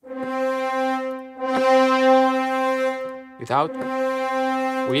 Without,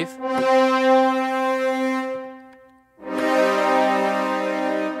 with.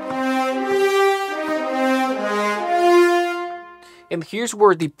 And here's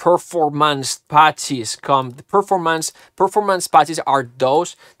where the performance patches come. The performance patches are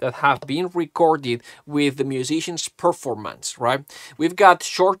those that have been recorded with the musician's performance, right? We've got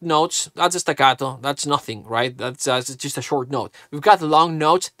short notes, that's a staccato, that's nothing, right? That's just a short note. We've got long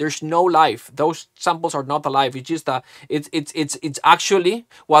notes, there's no life. Those samples are not alive. It's just it's actually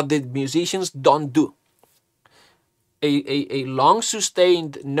what the musicians don't do. A long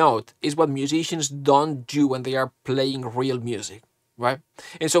sustained note is what musicians don't do when they are playing real music. Right?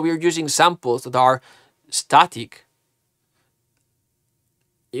 And so we're using samples that are static,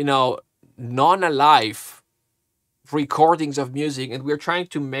 non-alive recordings of music, and we're trying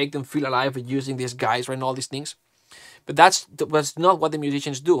to make them feel alive using these guys, right, and all these things. But that's not what the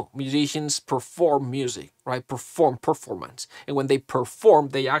musicians do. Musicians perform music, right? Performance. And when they perform,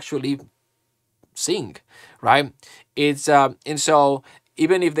 they actually sing, right? It's and so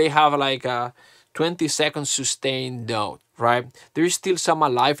even if they have like a 20-second sustained note, right, there is still some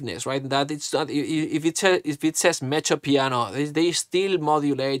aliveness, right? That it's not, if it says mezzo piano, they still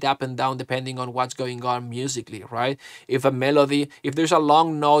modulate up and down depending on what's going on musically, right? If a melody, if there's a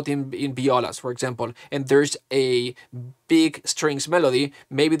long note in violas, for example, and there's a big strings melody,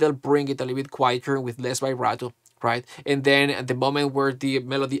 maybe they'll bring it a little bit quieter with less vibrato, right? And then at the moment where the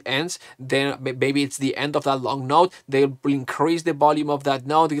melody ends, then maybe it's the end of that long note, they'll increase the volume of that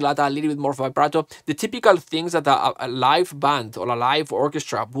note, they'll add a little bit more vibrato. The typical things that a live band or a live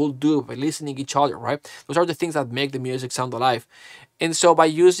orchestra will do by listening each other, right? Those are the things that make the music sound alive. And so by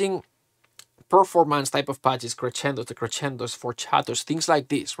using performance type of patches, crescendos, forchatos, things like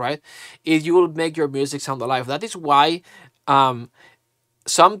this, right, you will make your music sound alive. That is why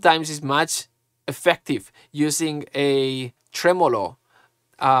sometimes it's much effective using a tremolo,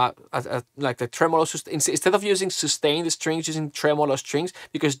 like the tremolo, instead of using sustained strings, using tremolo strings,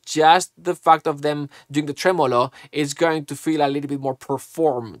 because just the fact of them doing the tremolo is going to feel a little bit more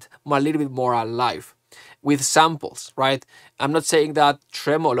performed, a little bit more alive with samples, right? I'm not saying that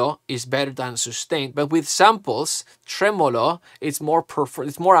tremolo is better than sustained, but with samples, tremolo it's more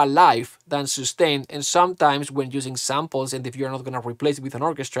alive than sustained. And sometimes when using samples, and if you're not going to replace it with an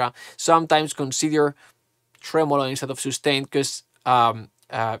orchestra, sometimes consider tremolo instead of sustained, because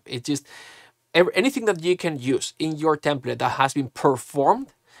it just anything that you can use in your template that has been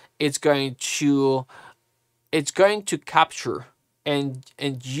performed, it's going to capture and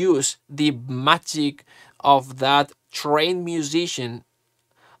use the magic of that trained musician,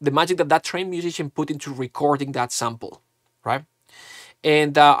 the magic that trained musician put into recording that sample, right?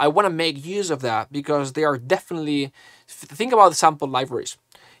 And I want to make use of that because they are definitely, think about the sample libraries.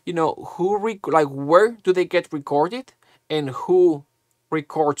 Where do they get recorded and who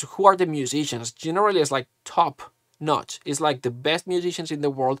records, who are the musicians? Generally, it's like top notch. It's like the best musicians in the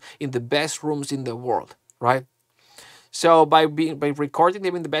world, in the best rooms in the world, right? So by recording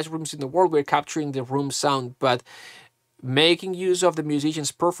them in the best rooms in the world, we're capturing the room sound, but making use of the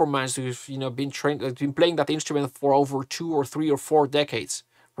musician's performance who've been playing that instrument for over 2 or 3 or 4 decades,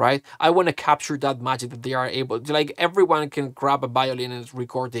 right? I want to capture that magic that they are able to, like everyone can grab a violin and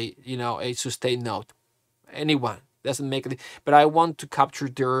record a sustained note. Anyone doesn't make it, but I want to capture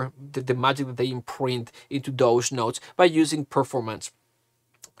the magic that they imprint into those notes by using performance.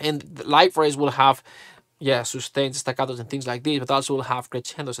 And the live phrase will have sustained staccatos and things like this, but also we'll have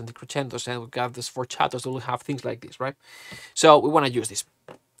crescendos and decrescendos, and we've got this forchatos, so we'll have things like this, right? So we want to use this.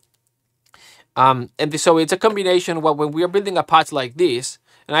 So it's a combination. Well, when we are building a patch like this,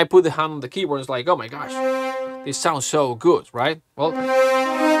 and I put the hand on the keyboard, it's like, oh my gosh, this sounds so good, right? Well,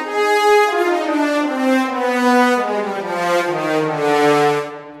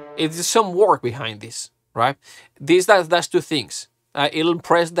 it's some work behind this, right? That's 2 things. It'll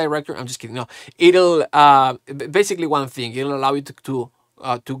impress the director. I'm just kidding. No, it'll basically one thing. It'll allow you to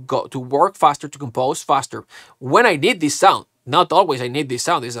work faster, to compose faster. When I need this sound, not always I need this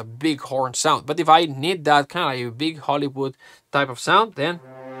sound. It's a big horn sound. But if I need that kind of like a big Hollywood type of sound, then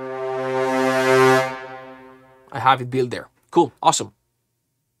I have it built there. Cool, awesome.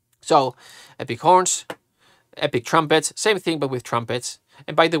 So epic horns, epic trumpets, same thing but with trumpets.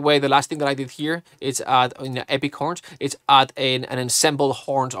 And by the way, the last thing that I did here is add in epic horns, it's add an ensemble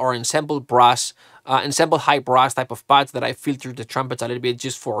horns or ensemble brass, ensemble high brass type of pads that I filtered the trumpets a little bit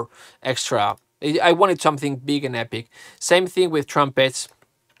just for extra. I wanted something big and epic. Same thing with trumpets.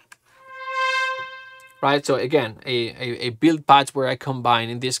 right? So again, a build patch where I combine,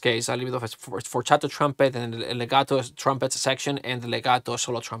 in this case, a little bit of a forzato trumpet and a legato trumpet section and the legato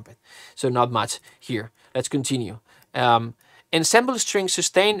solo trumpet. So not much here. Let's continue. Ensemble string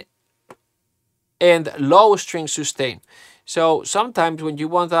sustain and low string sustain. So sometimes when you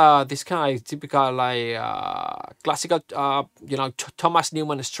want this kind of typical like classical, you know, Thomas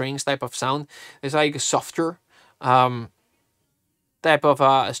Newman strings type of sound, it's like a softer type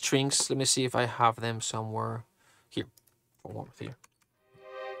of strings. Let me see if I have them somewhere here. For warmth here.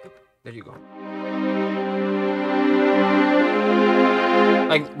 There you go.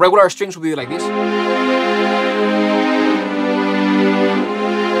 Like regular strings would be like this.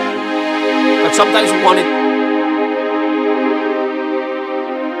 But sometimes we want it.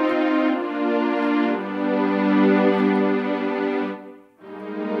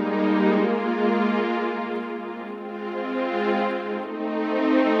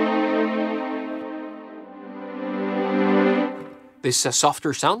 This is a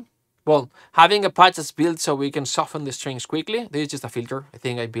softer sound. Well, having a patch that's built so we can soften the strings quickly. This is just a filter. I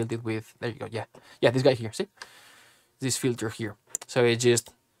think I built it with, there you go. Yeah, this guy here, see? This filter here. So it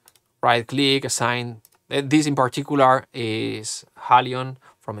just right click, assign. This in particular is Halion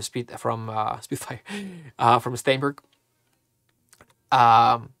from Spitfire, from Steinberg.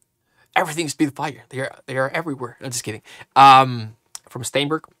 Everything is Spitfire. They are everywhere. I'm just kidding. From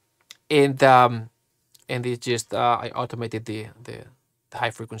Steinberg, and it just I automated the high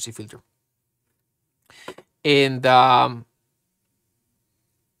frequency filter. And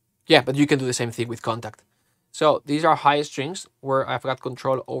yeah, but you can do the same thing with contact. So these are high strings where I've got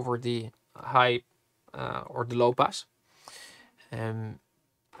control over the high or the low pass. And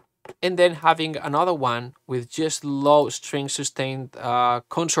then having another one with just low string sustained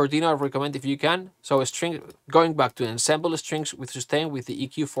concertina, I recommend if you can. So a string, going back to ensemble strings with sustain with the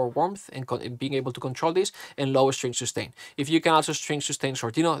EQ for warmth and being able to control this, and low string sustain. If you can also string sustain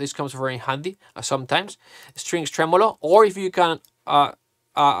sortino, this comes very handy sometimes. Strings tremolo, or if you can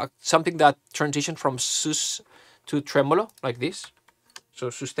something that transition from sus to tremolo like this. So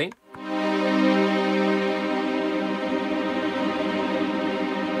sustain.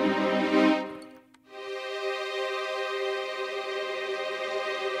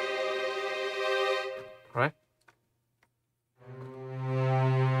 Right.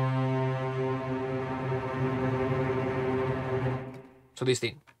 So this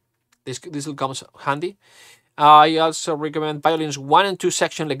thing, this will come handy. I also recommend violins 1 and 2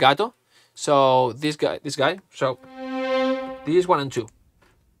 section legato. So this guy. So this is 1 and 2.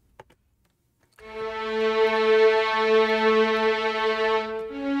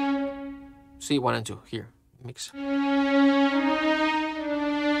 See 1 and 2 here. Mix.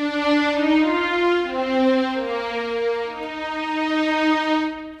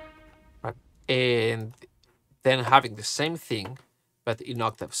 Right. And then having the same thing, but in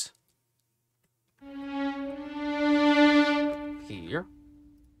octaves. Here.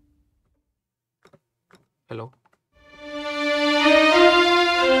 Hello.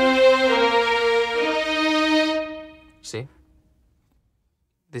 See?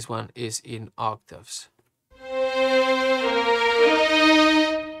 This one is in octaves.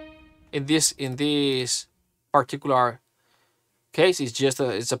 In this particular case,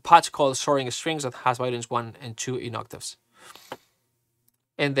 it's a patch called Soaring Strings that has violins 1 and 2 in octaves.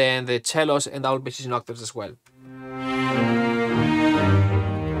 And then the cellos and double basses in octaves as well.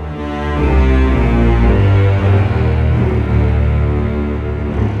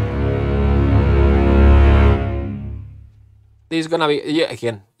 This is gonna be, yeah,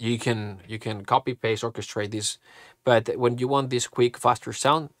 again, you can copy paste orchestrate this, but when you want this quick faster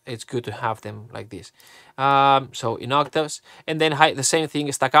sound, it's good to have them like this. So in octaves, and then the same thing,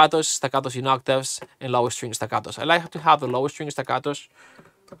 staccatos in octaves, and lower string staccatos. I like to have the lower string staccatos.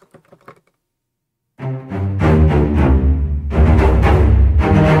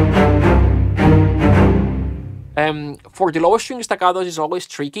 For the lower string staccatos, it's always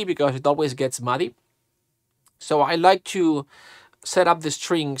tricky because it always gets muddy. So I like to set up the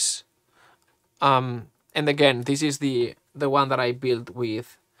strings, and again, this is the one that I built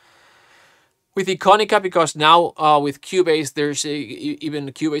with Iconica, because now with Cubase, there's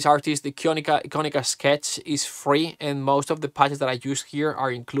even Cubase Artist, the Iconica Sketch is free, and most of the patches that I use here are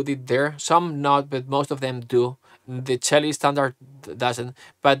included there. Some not, but most of them do. The Chelly standard doesn't,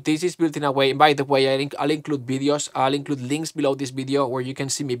 but this is built in a way. And by the way, I'll include videos. I'll include links below this video where you can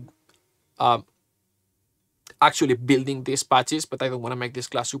see me actually building these patches, but I don't want to make this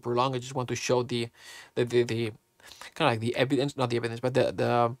class super long. I just want to show the kind of like the evidence, not the evidence, but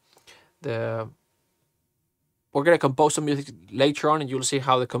the we're gonna compose some music later on, and you'll see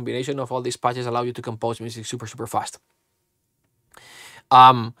how the combination of all these patches allow you to compose music super fast.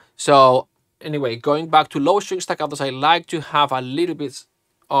 So anyway, going back to low string staccatos, I like to have a little bit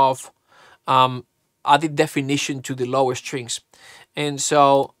of added definition to the lower strings. And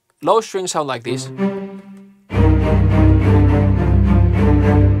so low strings sound like this,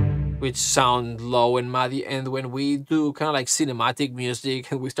 which sound low and muddy. And when we do kind of like cinematic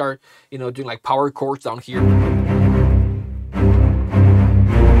music and we start, doing like power chords down here,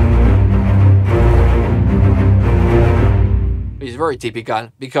 it's very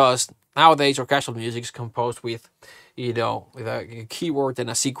typical, because nowadays orchestral music is composed with, with a keyboard and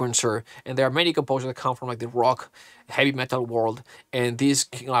a sequencer, and there are many composers that come from like the rock, heavy metal world, and this,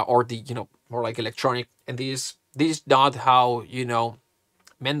 or the, more like electronic, and this is not how,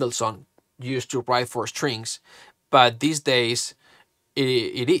 Mendelssohn used to write for strings, but these days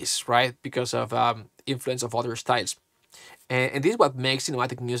it is, right, because of influence of other styles, and this is what makes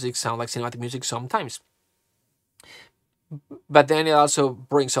cinematic music sound like cinematic music sometimes. But then it also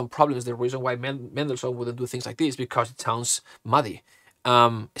brings some problems. The reason why Mendelssohn wouldn't do things like this, because it sounds muddy,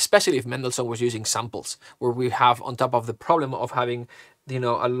 especially if Mendelssohn was using samples, where we have, on top of the problem of having,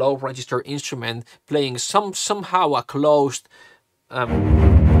 a low register instrument playing somehow a closed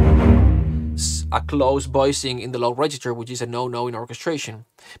voicing in the low register, which is a no-no in orchestration.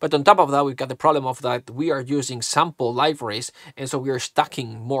 But on top of that, we've got the problem of that we are using sample libraries, and so we are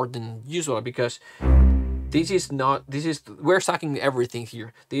stacking more than usual, because we're stacking everything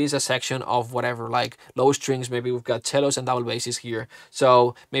here. This is a section of whatever, like low strings, maybe we've got cellos and double basses here.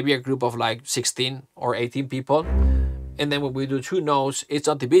 So maybe a group of like 16 or 18 people. And then when we do two notes, it's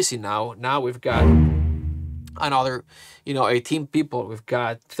not busy now. Now we've got another, 18 people. We've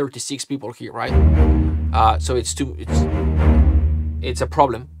got 36 people here, right? So it's a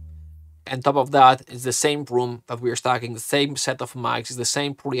problem. On top of that, it's the same room that we're stacking, the same set of mics, it's the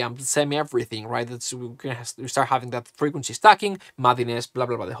same preamp, the same everything, right? We start having that frequency stacking, muddiness, blah,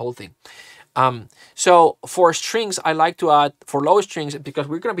 blah, blah, the whole thing. So for strings, I like to add, for low strings, because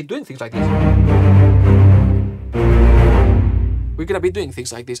we're going to be doing things like this. We're going to be doing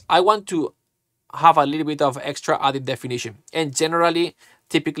things like this. I want to have a little bit of extra added definition. And generally,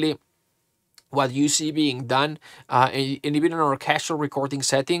 typically, what you see being done, and even in an orchestral recording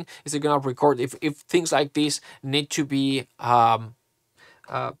setting, is they're gonna record, if things like this need to be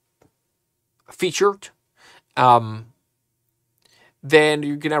featured, then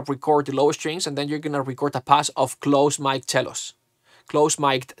you're gonna record the low strings, and then you're gonna record a pass of close mic'd cellos,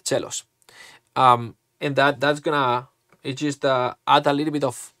 and that's gonna just add a little bit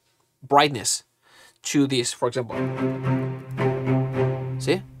of brightness to this. For example,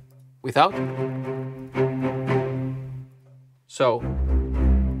 see, without. So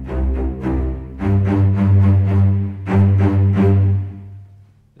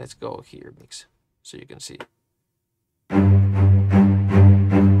let's go here, mix, so you can see.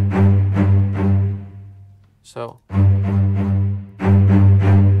 So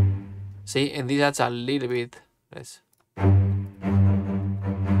see, and that's a little bit less.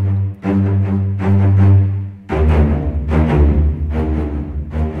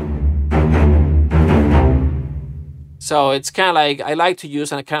 So it's kind of like, I like to use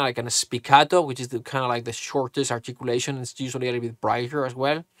kind of like a spiccato, which is the kind of like the shortest articulation. It's usually a little bit brighter as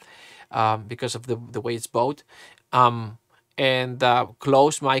well, because of the way it's bowed. And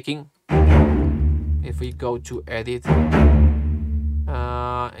close miking. If we go to edit,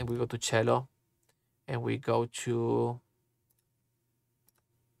 and we go to cello, and we go to,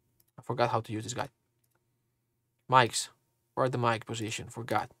 I forgot how to use this guy. Mics, where are the mic position?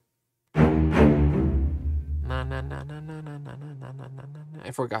 Forgot.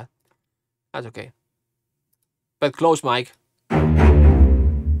 I forgot. That's okay. But close mic,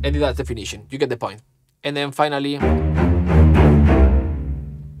 and that's definition. You get the point. And then finally,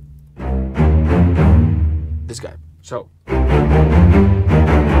 this guy.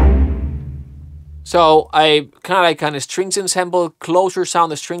 So I kind of strings ensemble, closer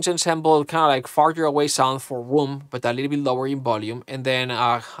sound, the strings ensemble, kind of like farther away sound for room, but a little bit lower in volume, and then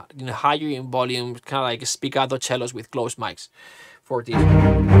higher in volume, kind of like spiccato cellos with closed mics for this.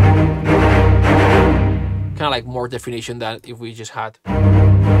 Kind of like more definition than if we just had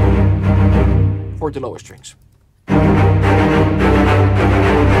for the lower strings.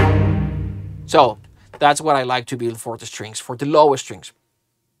 So that's what I like to build for the strings, for the lower strings.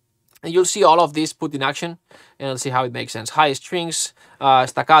 And you'll see all of this put in action, and you'll see how it makes sense. High strings,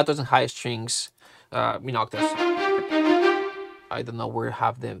 staccatos, and high strings in octaves. I don't know where I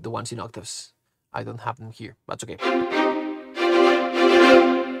have the ones in octaves. I don't have them here, but it's okay.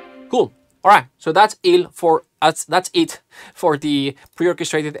 Cool. All right, so that's it for the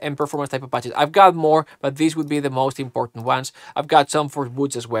pre-orchestrated and performance type of patches. I've got more, but these would be the most important ones. I've got some for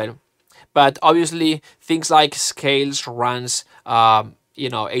woods as well, but obviously things like scales, runs,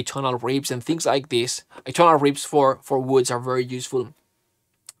 atonal rips and things like this. Atonal rips for woods are very useful.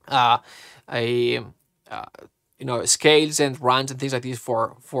 Scales and runs and things like this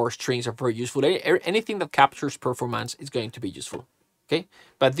for strings are very useful. Anything that captures performance is going to be useful. Okay,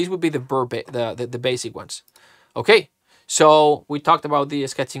 but these would be the basic ones. Okay, so we talked about the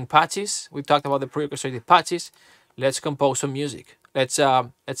sketching patches. We talked about the pre-orchestrated patches. Let's compose some music. Let's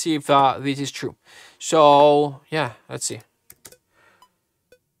see if this is true. So yeah, let's see.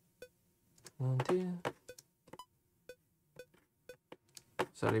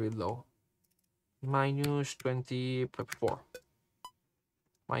 It's a little bit low. Minus 24.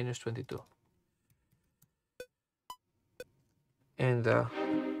 Minus 22. And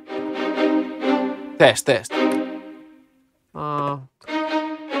test. Yeah,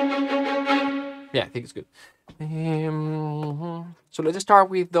 I think it's good. So let's start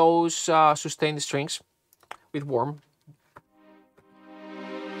with those sustained strings with warm.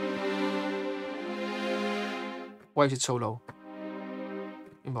 Why is it so low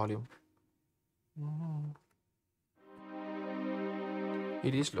in volume?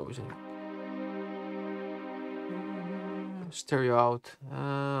 It is low, isn't it? Stereo out.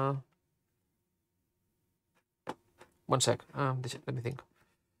 1 sec. Let me think.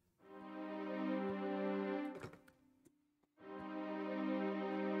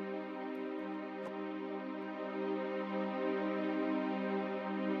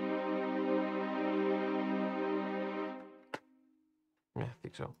 Yeah, I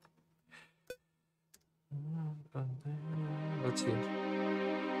think so. Let's see.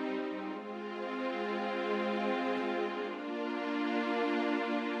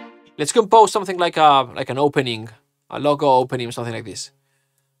 Let's compose something like an opening, a logo opening, something like this.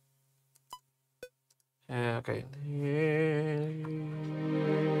 Okay.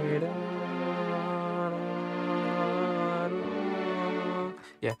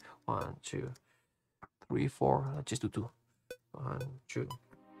 Yeah, 1, 2, 3, 4. Let's just do 2. 1, 2.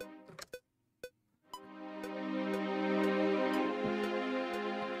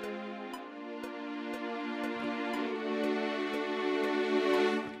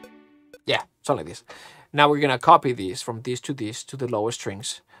 Yeah, something like this. Now we're gonna copy these from this to the lowest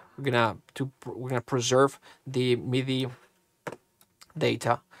strings. We're gonna preserve the MIDI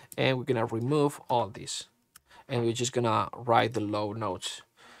data, and we're gonna remove all this, and we're just gonna write the low notes,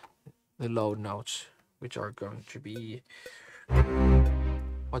 which are going to be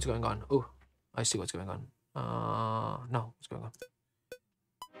what's going on. Oh, I see what's going on. No, what's going on?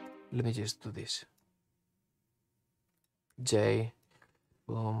 Let me just do this. J,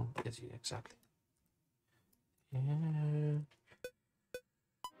 boom. Yes, exactly.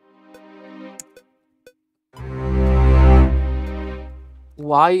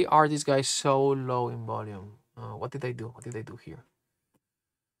 Why are these guys so low in volume? What did they do? What did they do here?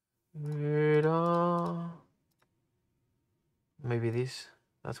 Maybe this.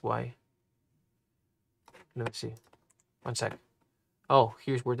 That's why. Let me see. 1 sec. Oh,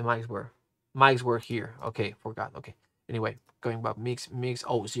 here's where the mics were. Mics were here. Okay, forgot. Okay. Anyway, going back. Mix.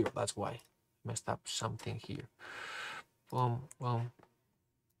 Oh, 0. That's why. Messed up something here. Boom. Oh,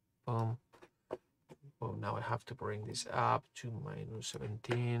 now I have to bring this up to minus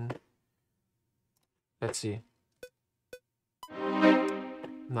 17. Let's see.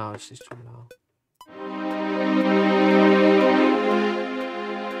 No, it's just too low.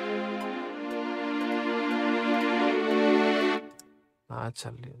 That's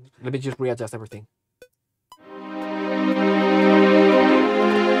a little. Let me just readjust everything.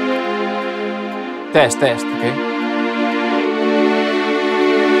 Test. Okay.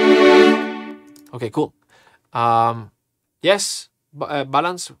 Okay, cool. Yes.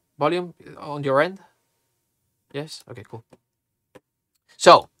 Balance volume on your end. Yes. Okay, cool.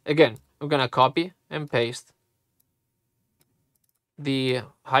 So again, I'm gonna copy and paste the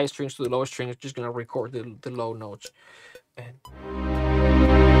high strings to the lower strings. Just gonna record the low notes. And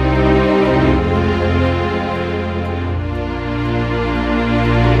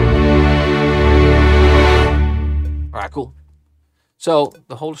all right, cool. So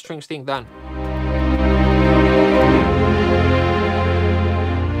the whole strings thing done.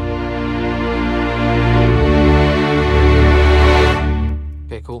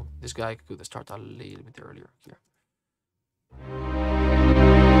 Okay, cool. This guy could start a little bit earlier here.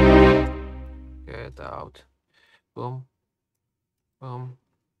 Get out. Boom. Boom.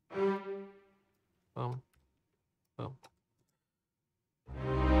 Boom. Boom.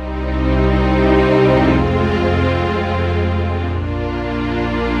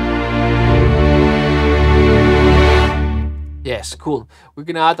 Yes, cool. We're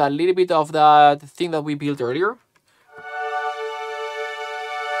gonna add a little bit of the thing that we built earlier.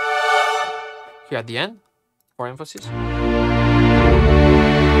 Here at the end, for emphasis.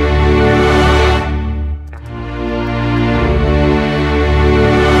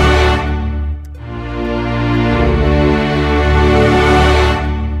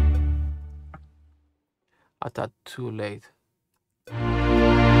 I thought too late.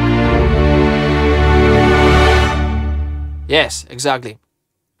 Yes, exactly.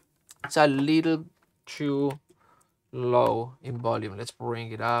 It's a little too low in volume. Let's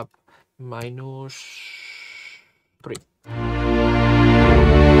bring it up. -3.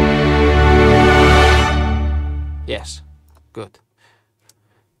 Yes, good.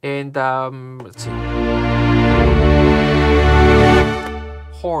 And let's see.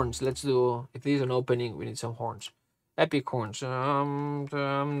 Horns. Let's do. If this is an opening, we need some horns. Epic horns.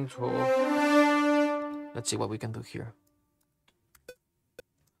 Let's see what we can do here.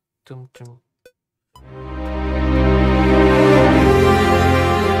 Tum, tum.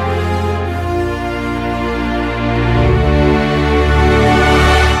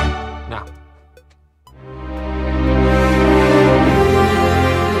 Now.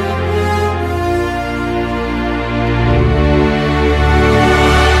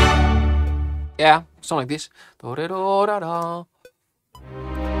 Yeah, something like this.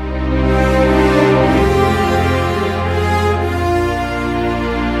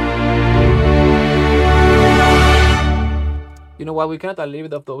 You know what? We can add a little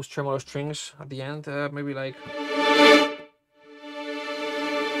bit of those tremolo strings at the end. Maybe like.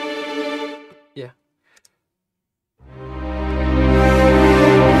 Yeah.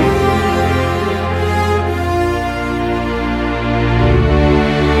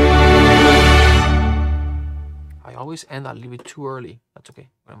 I always end a little bit too early. That's okay.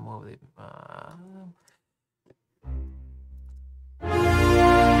 I'm gonna move it.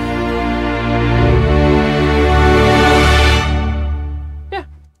 Yeah.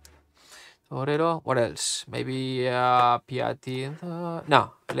 What else? Maybe Piatti.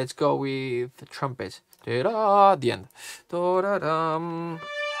 No, let's go with the trumpet. The end.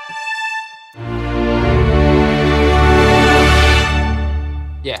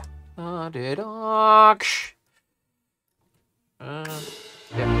 Yeah. Yeah.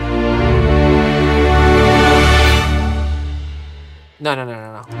 No.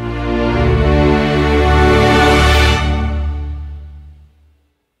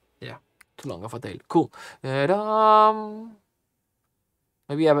 Yeah, too long of a tail. Cool.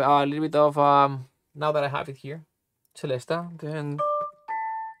 Maybe a little bit of now that I have it here, Celesta. Then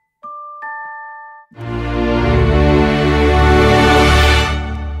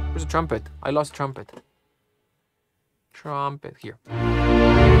where's the trumpet? I lost trumpet. Trumpet here.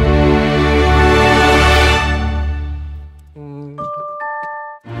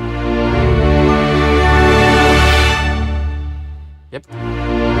 Yep.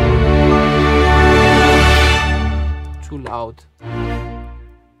 Too loud.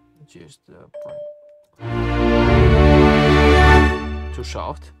 Just too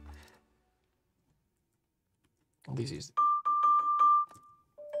soft. This is.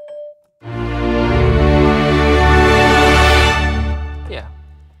 Yeah.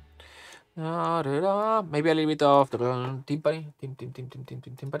 Maybe a little bit of timpani.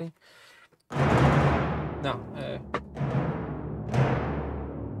 Timpani. No.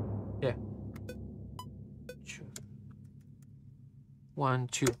 Yeah. 1,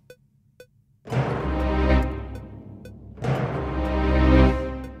 2.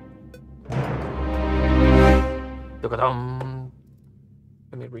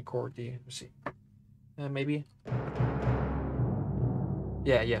 Let me record the. Let's see. Maybe.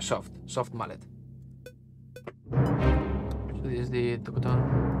 Yeah, soft mallet. So this is the tokoton.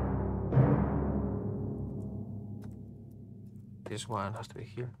 This one has to be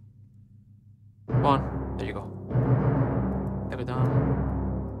here. One, there you go. Tokoton.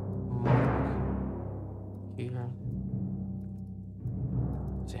 Here.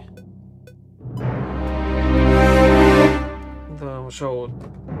 Let's see. So.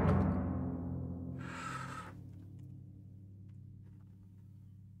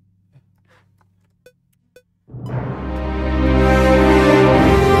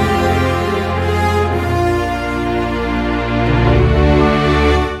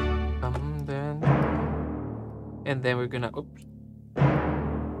 And then we're gonna, oops.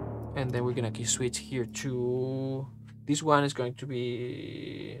 And then we're gonna key switch here to, this one is going to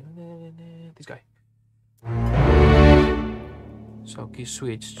be this guy. So key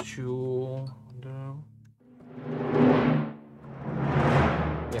switch to,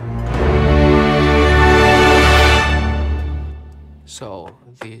 yeah. So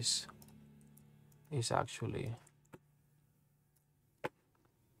this is actually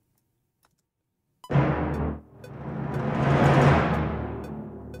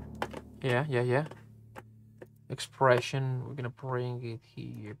yeah. Expression, we're gonna bring it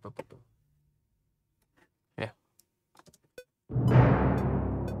here. Yeah.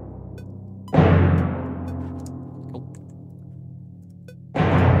 Cool.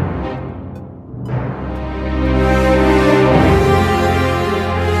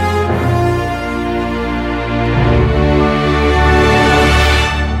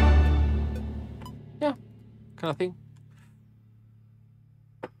 Yeah, kind of thing.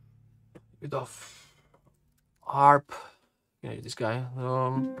 Bit of harp. Yeah, this guy.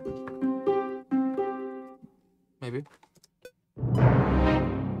 Maybe.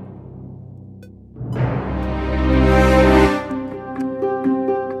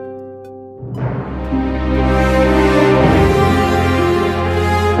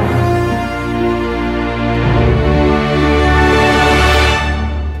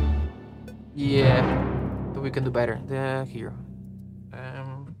 Yeah, but we can do better. Here.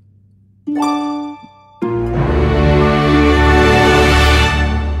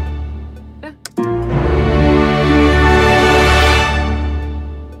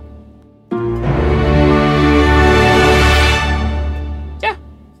 Yeah,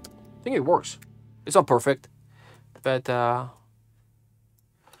 I think it works. It's not perfect, but there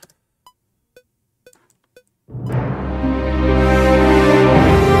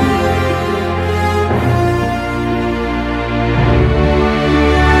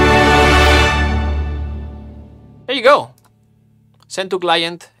you go. Send to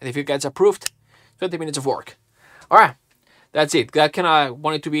client, and if it gets approved, 20 minutes of work. All right, that's it. That kind of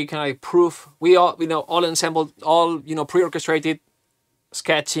wanted to be kind of proof. We all, all ensembled, all pre-orchestrated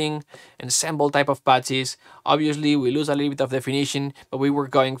sketching, ensemble type of patches. Obviously, we lose a little bit of definition, but we were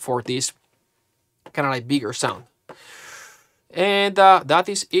going for this kind of like bigger sound. And that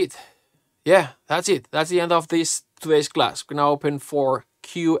is it. Yeah, that's it. That's the end of today's class. We're now open for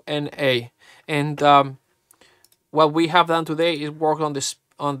Q&A. And what we have done today is work on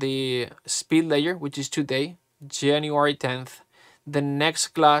the speed layer, which is today, January 10th. The next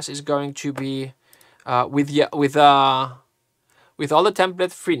class is going to be with all the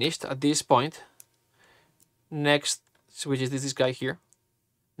template finished at this point. Next, which is this guy here.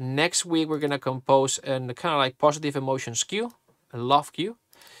 Next week we're gonna compose a kind of like positive emotions cue, a love cue,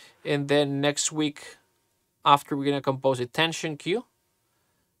 and then next week after we're gonna compose a tension cue.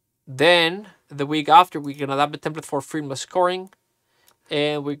 Then the week after we're gonna adapt the template for frameless scoring,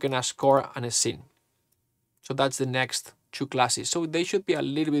 and we're gonna score on a scene. So that's the next two classes. So they should be a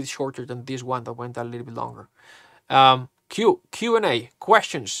little bit shorter than this one that went a little bit longer. Q&A,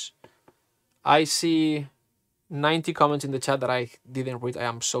 questions. I see 90 comments in the chat that I didn't read. I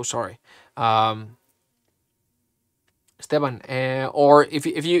am so sorry. Esteban, or if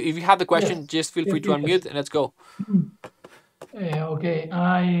you have the question, Yes. just feel free to unmute and let's go. Okay,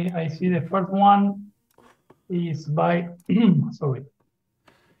 I see the first one is by, sorry,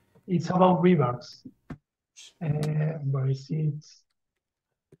 it's about reverbs. Where is it?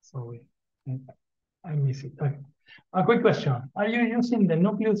 Sorry, I miss it. Okay. A quick question. Are you using the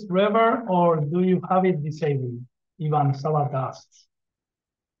Nucleus reverb or do you have it disabled? Ivan Sabat asks.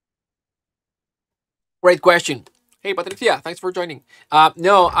 Great question. Hey, Patricia, thanks for joining.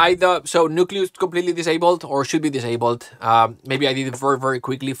 No, so Nucleus completely disabled or should be disabled. Maybe I did it very, very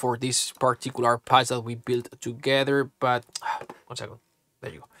quickly for this particular patch that we built together, but 1 second.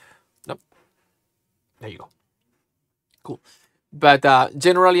 There you go. Nope. There you go. Cool. But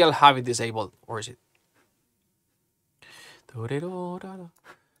generally, I'll have it disabled. Or is it?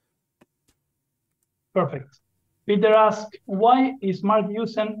 Perfect. Peter asks, why is Mark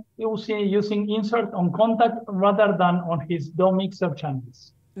using insert on contact rather than on his DAW mixer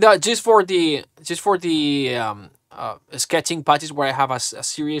channels? No, just for the sketching patches where I have a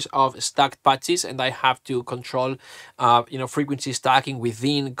series of stacked patches and I have to control frequency stacking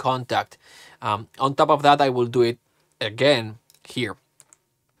within contact. On top of that, I will do it again here.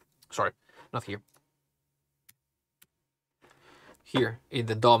 Sorry, not here. Here in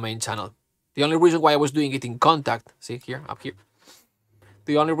the DAW main channel. The only reason why I was doing it in contact, see here, up here.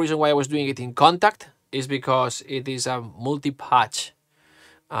 The only reason why I was doing it in contact is because it is a multi-patch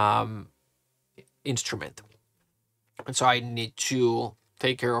instrument. And so I need to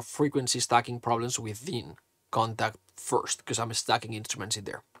take care of frequency stacking problems within contact first, because I'm stacking instruments in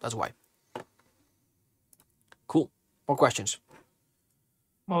there. That's why. Cool. More questions?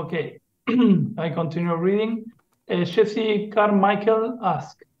 Okay, I continue reading. Jesse Carmichael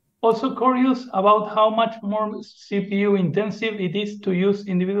asks, Also curious about how much more CPU intensive it is to use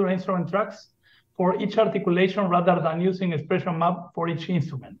individual instrument tracks for each articulation rather than using expression map for each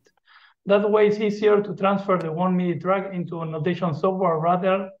instrument. That way it's easier to transfer the one MIDI track into a notation software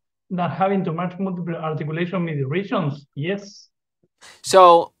rather than having to merge multiple articulation MIDI regions. Yes.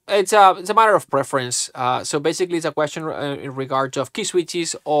 So it's a matter of preference. So basically, it's a question in regards of key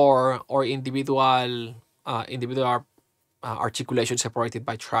switches or individual articulation separated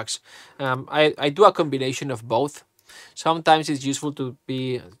by tracks. I do a combination of both. Sometimes it's useful to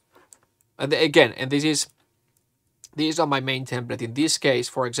be again, and this is on my main template. In this case,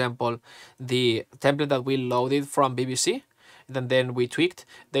 for example, the template that we loaded from BBC, and then we tweaked,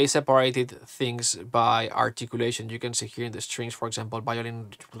 they separated things by articulation. You can see here in the strings, for example, violin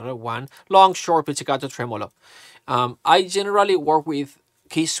 1, long, short, pizzicato, tremolo. I generally work with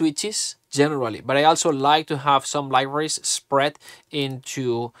key switches, generally, but I also like to have some libraries spread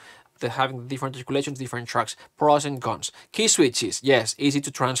into having different articulations, different tracks. Pros and cons. Key switches, yes, easy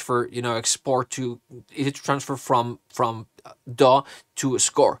to transfer, easy to transfer from DAW to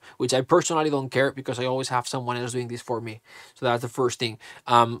score, which I personally don't care because I always have someone else doing this for me. So that's the first thing.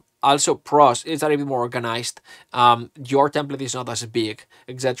 Also pros, it's a little bit more organized. Your template is not as big,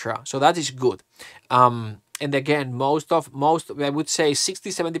 etc. So that is good. And again, most I would say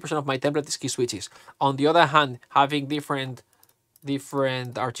 60-70% of my template is key switches. On the other hand, having different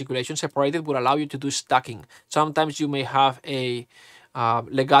articulations separated will allow you to do stacking. Sometimes you may have a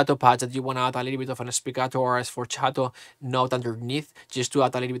legato patch that you want to add a little bit of an spiccato or a sforzato note underneath, just to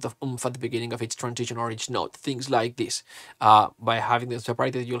add a little bit of oomph at the beginning of each transition or each note. Things like this. By having them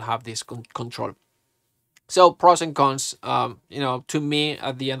separated, you'll have this control. So pros and cons, to me,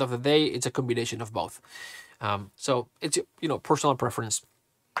 at the end of the day, it's a combination of both. So it's, personal preference.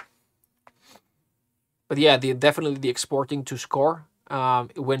 But yeah, definitely the exporting to score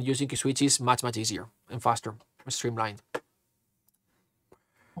when using key switches is much easier and faster, streamlined.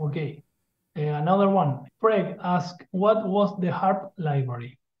 Okay. Another one. Craig asked, what was the harp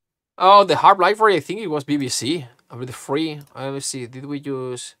library? Oh, the harp library, I think it was BBC. With free. Let me see. Did we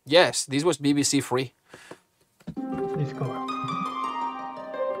use? Yes, this was BBC free. Discover.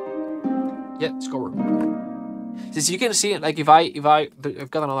 Yeah, discover. Since you can see, like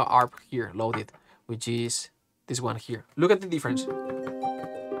I've got another harp here loaded, which is this one here. Look at the difference.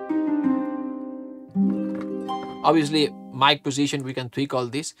 Obviously, mic position, we can tweak all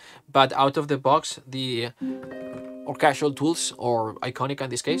this, but out of the box, or casual tools, or Iconic in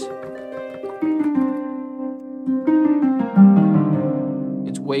this case,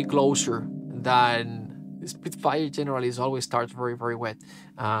 it's way closer than Spitfire. Generally, is always starts very wet.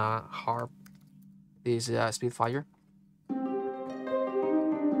 Harp, this Spitfire.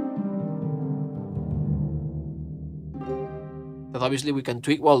 That obviously we can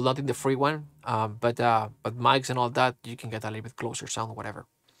tweak. Well, not in the free one, but mics and all that, you can get a little bit closer sound, whatever.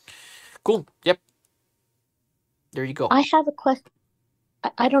 Cool. Yep. There you go. I have a question.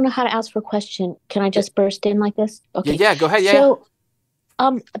 I don't know how to ask for a question. Can I just burst in like this? Okay. Yeah. Go ahead. Yeah. So,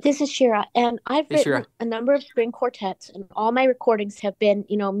 this is Shira, and I've written a number of string quartets, and all my recordings have been,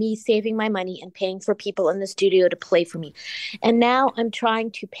 me saving my money and paying for people in the studio to play for me. And now I'm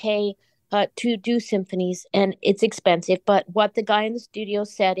trying to pay to do symphonies, and it's expensive. But what the guy in the studio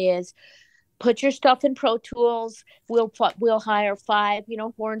said is, put your stuff in Pro Tools. We'll hire 5,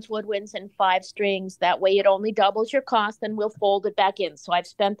 horns, woodwinds, and 5 strings. That way it only doubles your cost, and we'll fold it back in. So I've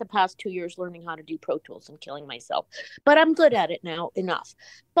spent the past 2 years learning how to do Pro Tools and killing myself. But I'm good at it now, enough.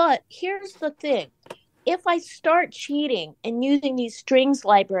 But here's the thing. If I start cheating and using these strings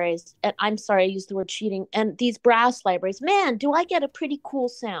libraries, and I'm sorry, I used the word cheating, and these brass libraries, man, do I get a pretty cool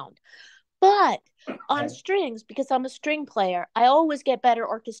sound. But on strings, because I'm a string player, I always get better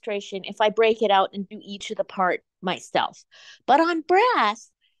orchestration if I break it out and do each of the part myself. But on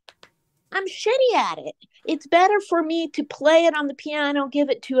brass, I'm shitty at it. It's better for me to play it on the piano,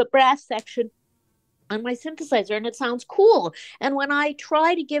 give it to a brass section on my synthesizer, and it sounds cool. And when I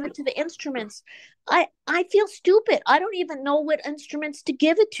try to give it to the instruments, I feel stupid. I don't even know what instruments to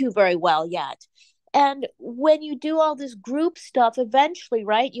give it to very well yet. And when you do all this group stuff, eventually,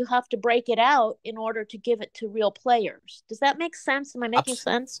 right, you have to break it out in order to give it to real players. Does that make sense? Am I making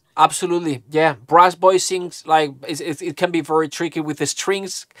sense? Absolutely, yeah. Brass voicings, like it can be very tricky with the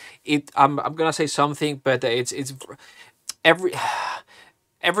strings. I'm gonna say something, but it's everything.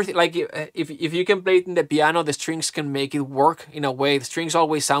 Like if you can play it in the piano, the strings can make it work in a way. The strings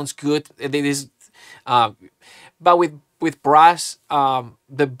always sounds good. It is, but with brass,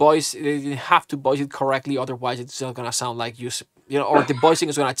 the voice, you have to voice it correctly, otherwise it's not gonna sound like or the voicing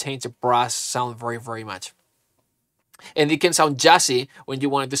is gonna change the brass sound very much. And it can sound jazzy when you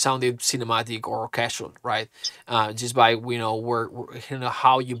want it to sound it cinematic or orchestral, right? Just by where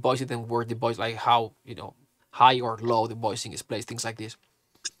how you voice it and where the voice, like how high or low the voicing is placed, things like this.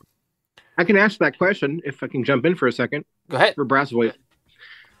 I can ask that question if I can jump in for a second. Go ahead. For brass voice.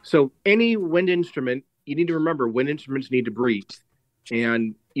 So any wind instrument, you need to remember wind instruments need to breathe,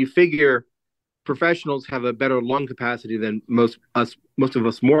 and you figure professionals have a better lung capacity than most of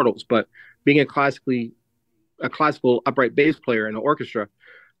us mortals. But being a classical upright bass player in an orchestra,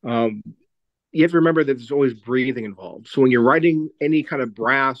 you have to remember that there's always breathing involved. So when you're writing any kind of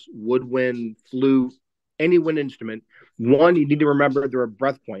brass, woodwind, flute, any wind instrument, one, you need to remember there are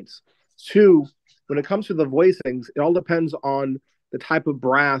breath points. Two, when it comes to the voicings, it all depends on the type of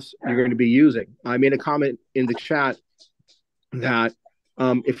brass you're going to be using. I made a comment in the chat that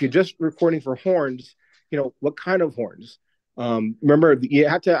if you're just recording for horns, what kind of horns? Remember, you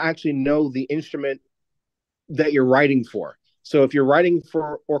have to actually know the instrument that you're writing for. So if you're writing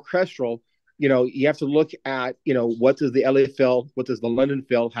for orchestral, you have to look at, what does the LA Phil, what does the London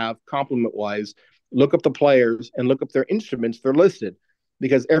Phil have complement-wise? Look up the players and look up their instruments. They're listed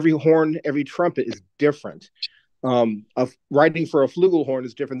because every horn, every trumpet is different. Writing for a flugelhorn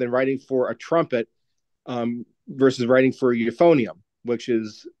is different than writing for a trumpet versus writing for a euphonium, which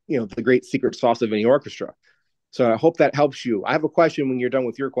is, the great secret sauce of any orchestra. So I hope that helps you. I have a question when you're done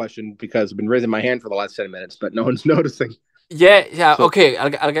with your question because I've been raising my hand for the last 10 minutes, but no one's noticing. Yeah. So, okay, I'll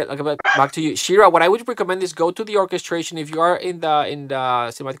get back to you, Shira. What I would recommend is go to the orchestration if you are in the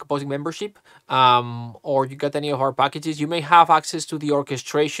cinematic composing membership, or you got any of our packages. You may have access to the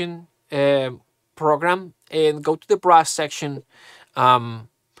orchestration program, and go to the brass section, and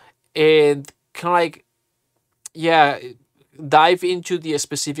kind of like dive into the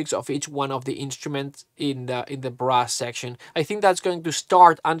specifics of each one of the instruments in the brass section. I think that's going to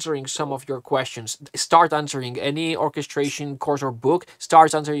start answering some of your questions. Start answering any orchestration course or book.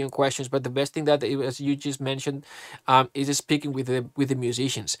 Starts answering your questions. But the best thing that, as you just mentioned, is speaking with the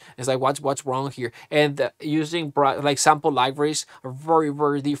musicians. It's like what's wrong here, and using like sample libraries are very,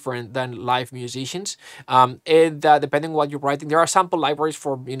 very different than live musicians. And depending on what you're writing, there are sample libraries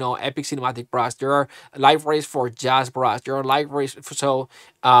for epic cinematic brass. There are libraries for jazz brass. There are libraries so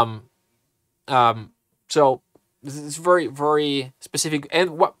it's very, very specific.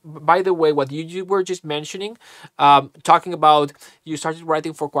 And what, by the way, what you were just mentioning, talking about you started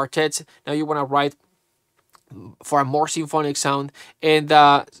writing for quartets, now you want to write for a more symphonic sound, and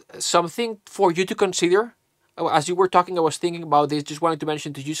something for you to consider. As you were talking, I was thinking about this. Just wanted to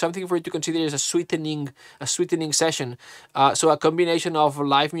mention to you something for you to consider is a sweetening session. So a combination of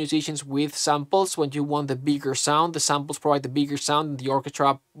live musicians with samples. When you want the bigger sound, the samples provide the bigger sound, and the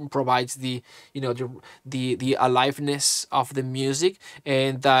orchestra provides the the aliveness of the music.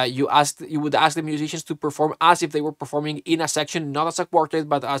 And you would ask the musicians to perform as if they were performing in a section, not as a quartet,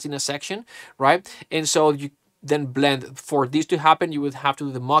 but as in a section, right? And so you then blend. For this to happen, you would have to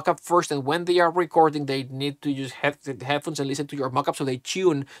do the mock-up first, and when they are recording, they need to use headphones and listen to your mock-up so they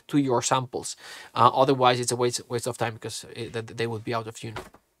tune to your samples. Otherwise, it's a waste of time because they would be out of tune.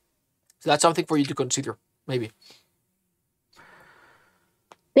 So that's something for you to consider, maybe.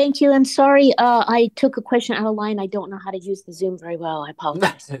 Thank you, and sorry, I took a question out of line. I don't know how to use the Zoom very well. I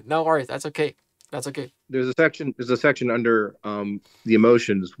apologize. No worries, that's okay. That's okay. There's a section under the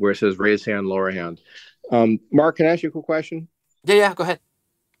emotions where it says raise hand, lower hand. Mark, can I ask you a quick question? Yeah, go ahead.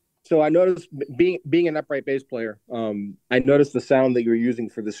 So I noticed, being an upright bass player, I noticed the sound that you're using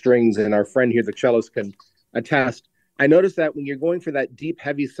for the strings, and our friend here, the cellist, can attest. I noticed that when you're going for that deep,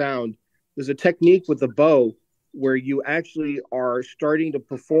 heavy sound, there's a technique with the bow where you actually are starting to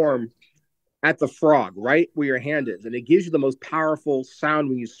perform at the frog, right where your hand is, and it gives you the most powerful sound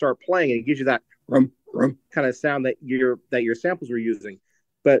when you start playing, and it gives you that rum rum kind of sound that your samples were using.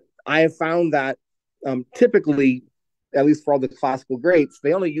 But I have found that typically, at least for all the classical greats,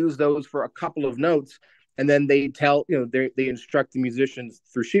 they only use those for a couple of notes, and then they they instruct the musicians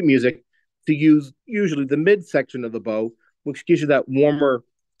through sheet music to use usually the mid section of the bow, which gives you that warmer,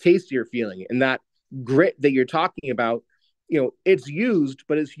 tastier feeling. And that grit that you're talking about, it's used,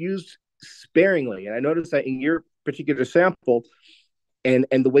 but it's used sparingly. And I noticed that in your particular sample and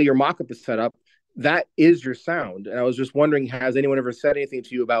the way your mock-up is set up, that is your sound. And I was just wondering, has anyone ever said anything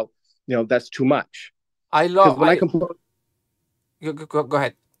to you about, that's too much? I love when I compose. Go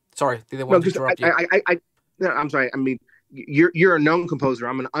ahead. Sorry, didn't want to interrupt you. I'm sorry. I mean, you're a known composer.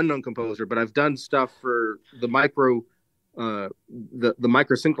 I'm an unknown composer, but I've done stuff for the micro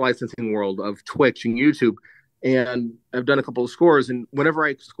sync licensing world of Twitch and YouTube, and I've done a couple of scores. And whenever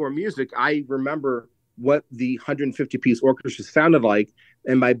I score music, I remember what the 150-piece orchestra sounded like,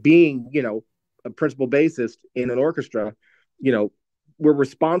 and by being a principal bassist in an orchestra, we're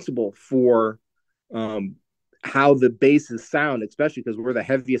responsible for how the basses sound, especially because we're the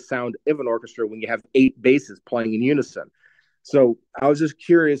heaviest sound of an orchestra when you have 8 basses playing in unison. So I was just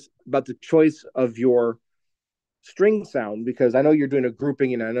curious about the choice of your string sound, because I know you're doing a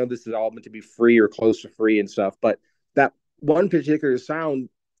grouping, and I know this is all meant to be free or close to free and stuff, but that one particular sound,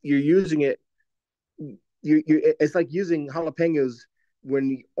 you're using it, it's like using jalapenos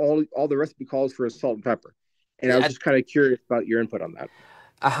when all the recipe calls for is salt and pepper. And I was just kind of curious about your input on that.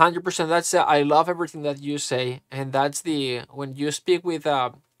 100%. That's I love everything that you say, and that's when you speak with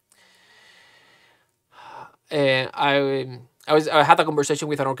I had a conversation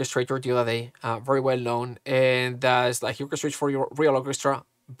with an orchestrator the other day, very well known, and it's like he orchestrates for your real orchestra,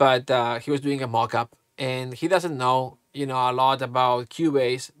 but he was doing a mock-up, and he doesn't know a lot about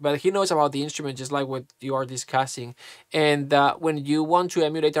Cubase, but he knows about the instrument, just like what you are discussing. And when you want to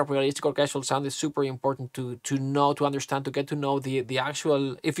emulate a realistic orchestral sound, it's super important to know, to understand, to get to know the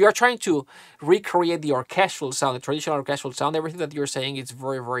actual. If you are trying to recreate the orchestral sound, the traditional orchestral sound, everything that you're saying is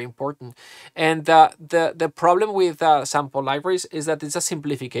very, very important. And the problem with sample libraries is that it's a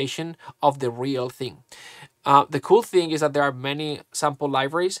simplification of the real thing. The cool thing is that there are many sample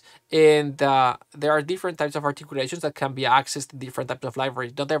libraries, and there are different types of articulations that can be accessed to different types of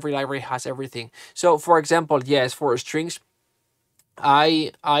libraries. Not every library has everything. So, for example, yes, for strings,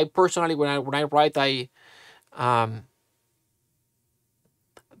 I personally, when I write,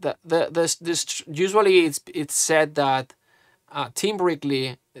 this usually it's said that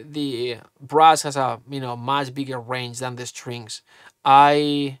timbrically the brass has a much bigger range than the strings.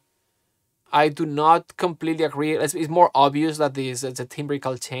 I do not completely agree. It's more obvious that it's a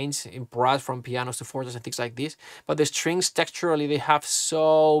timbrical change in brass from pianos to fortes and things like this. But the strings texturally, they have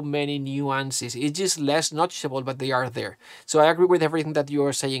so many nuances. It's just less noticeable, but they are there. So I agree with everything that you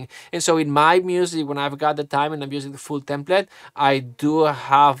are saying. And so in my music, when I've got the time and I'm using the full template, I do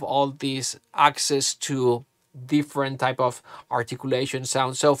have all this access to different type of articulation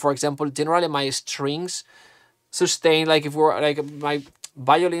sounds. So for example, generally my strings sustain, like if we're like my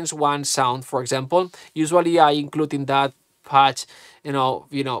violins one sound, for example, usually I include in that patch,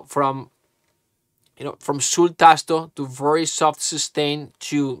 from sul tasto to very soft sustain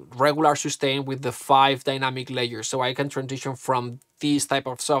to regular sustain with the 5 dynamic layers. So I can transition from this type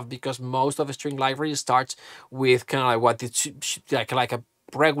of soft, because most of the string library starts with kind of like what it's like a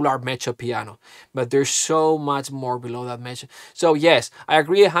regular mezzo piano, but there's so much more below that mezzo. So yes, I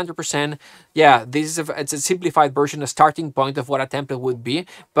agree 100%. Yeah, this is it's a simplified version, a starting point of what a template would be,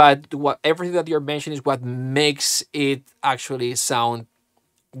 but everything that you're mentioning is what makes it actually sound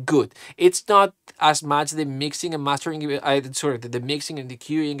good. It's not as much the mixing and mastering, the mixing and the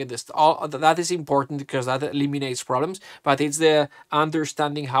cueing and all that is important, because that eliminates problems, but it's the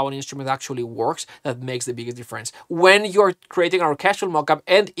understanding how an instrument actually works that makes the biggest difference when you're creating an orchestral mockup,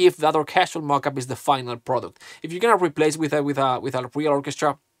 and if that orchestral mockup is the final product. If you're gonna replace with a real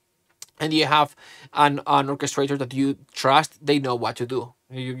orchestra, and you have an orchestrator that you trust, they know what to do.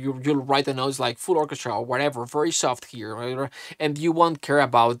 You'll write the notes like full orchestra or whatever, very soft here, right? And you won't care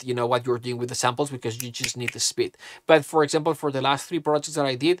about what you're doing with the samples, because you just need the speed. But for example, for the last 3 projects that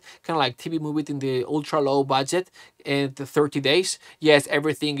I did, kind of like TV movie in the ultra low budget and the 30 days, yes,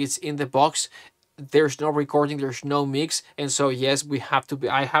 everything is in the box. There's no recording, there's no mix, and so yes,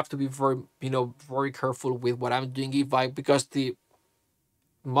 I have to be very very careful with what I'm doing, because the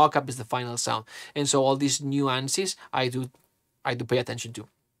mockup is the final sound, and so all these nuances I do pay attention to.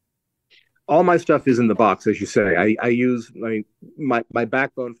 All my stuff is in the box, as you say. I use my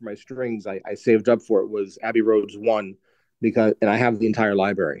backbone for my strings. I saved up for it was Abbey Roads 1, and I have the entire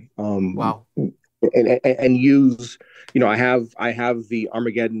library. Wow. And use I have the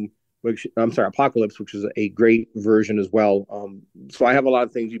Armageddon, Apocalypse, which is a great version as well. So I have a lot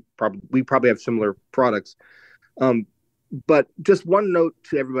of things. We probably have similar products. But just one note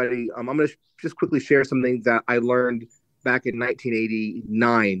to everybody, I'm going to just quickly share something that I learned back in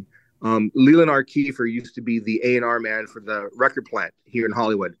 1989. Leland R. Kiefer used to be the A&R man for the record plant here in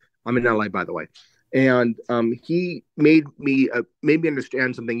Hollywood. I'm in LA, by the way. And he made me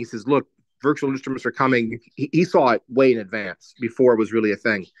understand something. He says, look, virtual instruments are coming. He saw it way in advance, before it was really a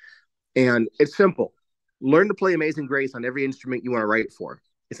thing. And it's simple. Learn to play Amazing Grace on every instrument you want to write for.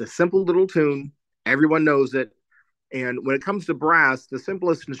 It's a simple little tune. Everyone knows it. And when it comes to brass, the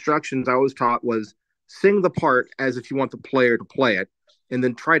simplest instructions I always taught was sing the part as if you want the player to play it, and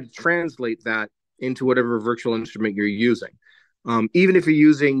then try to translate that into whatever virtual instrument you're using. Even if you're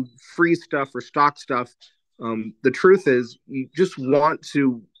using free stuff or stock stuff, the truth is you just want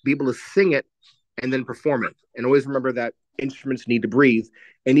to be able to sing it and then perform it. And always remember that instruments need to breathe.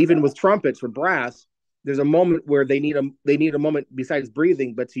 And even with trumpets, with brass, there's a moment where they need a moment besides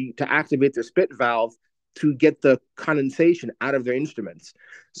breathing, but to activate their spit valve to get the condensation out of their instruments.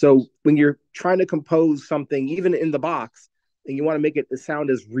 So when you're trying to compose something, even in the box, and you want to make it sound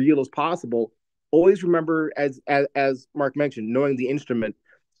as real as possible, always remember, as Mark mentioned, knowing the instrument,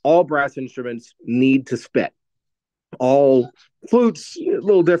 all brass instruments need to spit. All flutes, a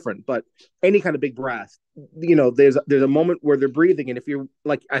little different, but any kind of big brass, there's a moment where they're breathing. And if you're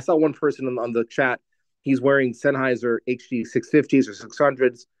like, I saw one person on the chat, he's wearing Sennheiser HD 650s or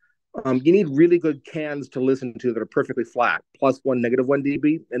 600s. You need really good cans to listen to that are perfectly flat, +1, -1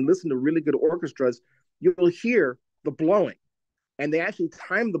 dB, and listen to really good orchestras. You'll hear the blowing, and they actually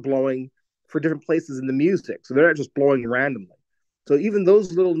time the blowing for different places in the music, so they're not just blowing randomly. So even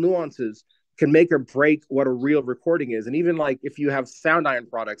those little nuances can make or break what a real recording is. And even like if you have Sound Iron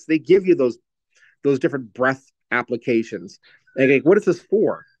products, they give you those different breath applications. And like, what is this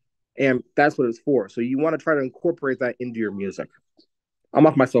for? And that's what it's for. So you want to try to incorporate that into your music. I'm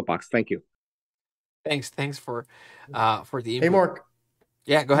off my soapbox. Thank you. Thanks for the input. Hey, Mark.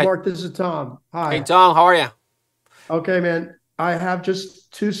 Yeah, go ahead. Mark, this is Tom. Hi. Hey, Tom, how are you? Okay, man. I have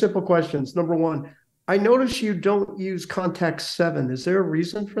just two simple questions. Number one, I notice you don't use Contact 7. Is there a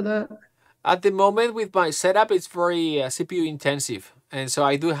reason for that? At the moment with my setup, it's very CPU intensive. And so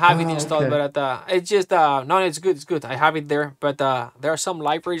I do have it installed, okay. but it's just, no, it's good. It's good. I have it there. But there are some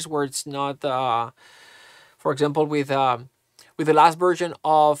libraries where it's not, for example, with the last version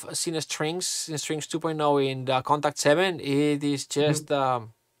of Cinestrings 2.0 in the Contact 7, it is just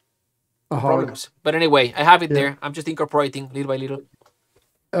problems. But anyway, I have it there. I'm just incorporating little by little.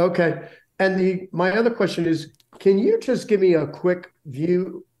 Okay. And my other question is, can you just give me a quick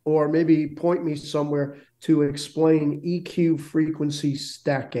view or maybe point me somewhere to explain EQ frequency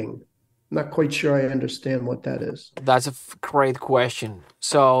stacking? I'm not quite sure I understand what that is. That's a great question.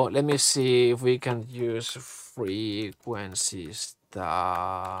 So let me see if we can use frequency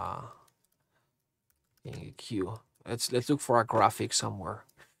stack in EQ. Let's look for a graphic somewhere.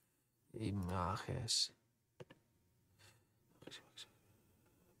 Images.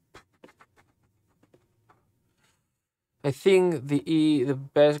 I think the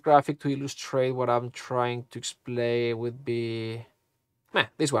best graphic to illustrate what I'm trying to explain would be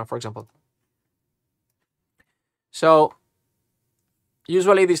this one, for example. So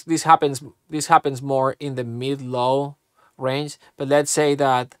usually this happens more in the mid-low range, but let's say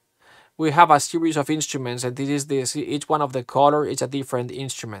that we have a series of instruments, and each one of the color is a different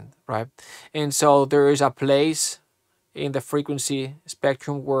instrument, right? And so there is a place in the frequency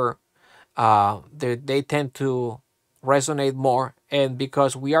spectrum where they tend to resonate more, and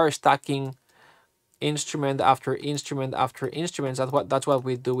because we are stacking instrument after instrument after instrument, that's what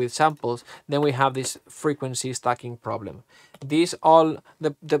we do with samples, then we have this frequency stacking problem. The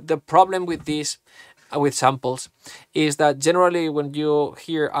problem with this with samples is that generally when you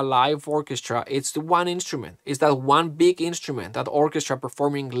hear a live orchestra, it's the one instrument. It's that one big instrument, that orchestra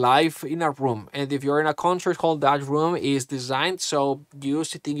performing live in a room. And if you're in a concert hall, that room is designed so you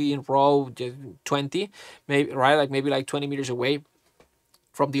sitting in row 20, maybe, right? Like maybe like 20 meters away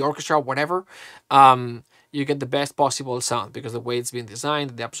from the orchestra, whatever, you get the best possible sound because the way it's been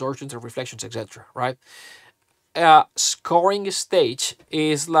designed, the absorptions, the reflections, etc., right? Scoring stage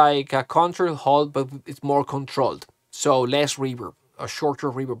is like a concert hall, but it's more controlled. So less reverb, a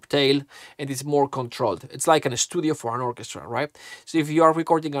shorter reverb tail, and it's more controlled. It's like a studio for an orchestra, right? So if you are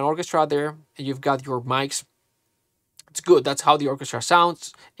recording an orchestra there and you've got your mics, it's good. That's how the orchestra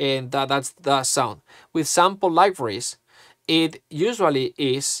sounds, and that's the sound. With sample libraries, it usually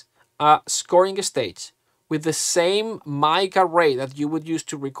is a scoring stage with the same mic array that you would use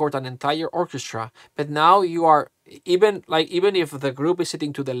to record an entire orchestra, but now you are even if the group is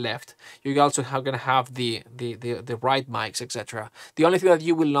sitting to the left, you're also gonna have the right mics, etc. The only thing that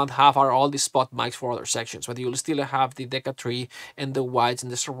you will not have are all the spot mics for other sections, but you'll still have the Deca tree and the wides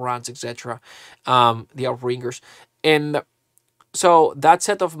and the surrounds, etc. The outringers, and so that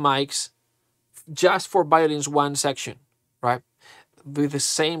set of mics just for violins one section, right, with the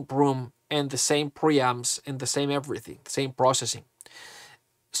same room and the same preamps and the same everything, the same processing.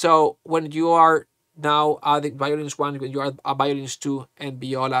 So when you are now adding violins 1, when you add violins 2 and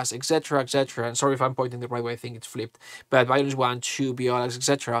violas, etc., etc., and sorry if I'm pointing the right way, I think it's flipped, but violins 1, 2, violas,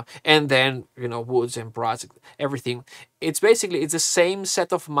 etc., and then, woods and brass, everything, it's the same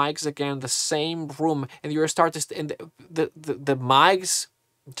set of mics again, the same room, and you're starting, and the mics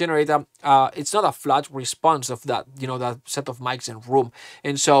generate it's not a flat response of that, that set of mics and room.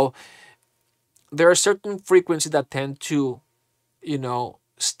 And so there are certain frequencies that tend to,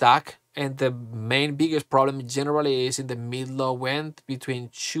 stack and the main biggest problem generally is in the mid-low end between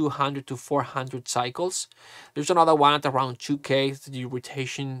 200 to 400 cycles. There's another one at around 2K, the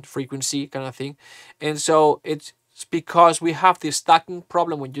rotation frequency kind of thing. And so it's because we have this stacking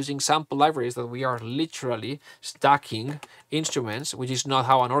problem when using sample libraries, that we are literally stacking instruments, which is not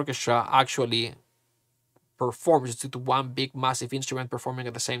how an orchestra actually performs. It's one big massive instrument performing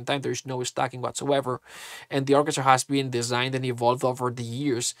at the same time. There's no stacking whatsoever, and the orchestra has been designed and evolved over the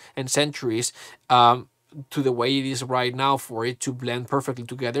years and centuries to the way it is right now for it to blend perfectly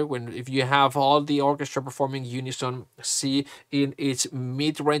together. When if you have all the orchestra performing unison C in its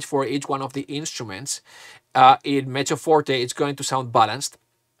mid range for each one of the instruments, in mezzo forte it's going to sound balanced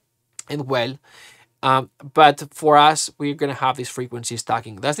and well. But for us, we're going to have this frequency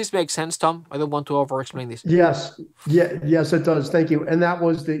stacking. Does this make sense, Tom? I don't want to over-explain this. Yes. Yes, it does. Thank you. And that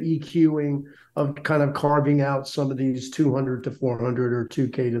was the EQing of kind of carving out some of these 200 to 400 or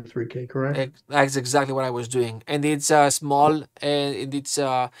 2K to 3K, correct? That's exactly what I was doing. And it's a small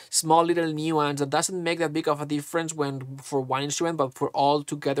little nuance that doesn't make that big of a difference when for one instrument, but for all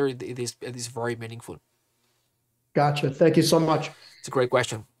together, it is very meaningful. Gotcha. Thank you so much. It's a great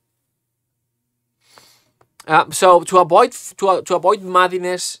question. So to avoid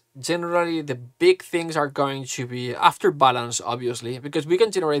muddiness, generally the big things are going to be after balance, obviously, because we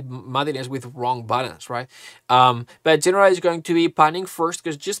can generate muddiness with wrong balance, right? But generally it's going to be panning first,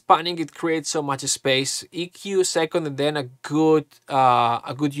 because just panning, it creates so much space. EQ second, and then a good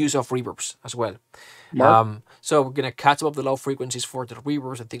use of reverbs as well. So we're gonna catch up the low frequencies for the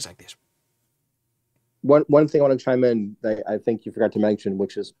reverbs and things like this. One thing I want to chime in that I think you forgot to mention,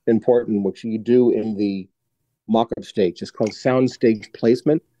 which is important, which you do in the mock-up stage. It's called sound stage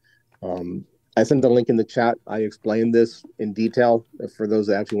placement. I sent the link in the chat. I explained this in detail for those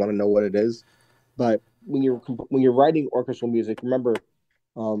that actually want to know what it is. But when you're writing orchestral music, remember,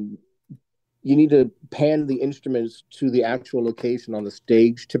 you need to pan the instruments to the actual location on the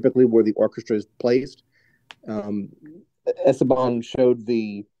stage, typically where the orchestra is placed. Esteban showed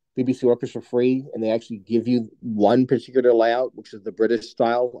the BBC Orchestra Free, and they actually give you one particular layout, which is the British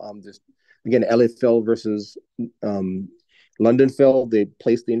style. There's again LA Phil versus London Phil. They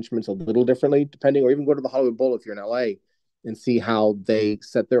place the instruments a little differently, depending, or even go to the Hollywood Bowl if you're in LA and see how they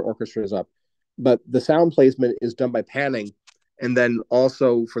set their orchestras up. But the sound placement is done by panning, and then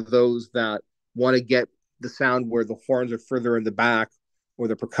also for those that want to get the sound where the horns are further in the back or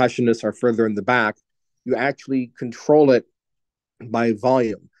the percussionists are further in the back, you actually control it by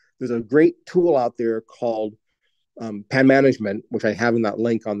volume. There's a great tool out there called Pan Management, which I have in that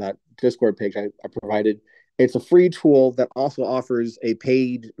link on that Discord page I provided. It's a free tool that also offers a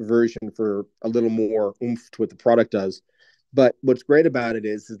paid version for a little more oomph to what the product does. But what's great about it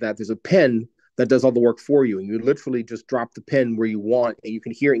is that there's a pin that does all the work for you, and you literally just drop the pin where you want, and you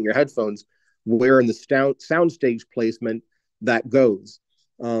can hear it in your headphones where in the sound stage placement that goes.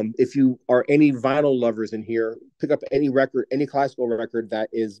 If you are any vinyl lovers in here, pick up any record, any classical record that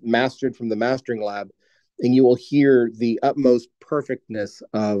is mastered from the mastering lab, and you will hear the utmost perfectness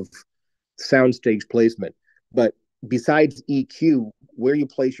of soundstage placement. But besides EQ, where you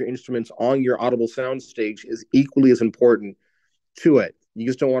place your instruments on your audible soundstage is equally as important to it. You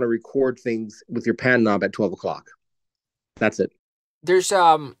just don't want to record things with your pan knob at 12 o'clock. That's it. There's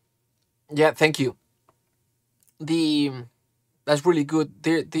yeah, thank you. That's really good.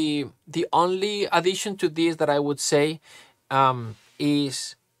 The only addition to this that I would say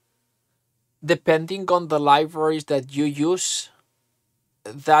is, depending on the libraries that you use,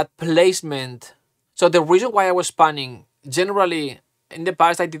 that placement. So the reason why I was panning, generally in the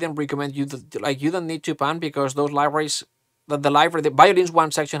past I didn't recommend you you don't need to pan, because those libraries, the violins one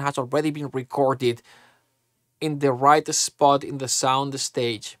section has already been recorded in the right spot in the sound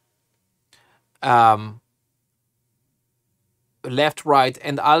stage. Left, right,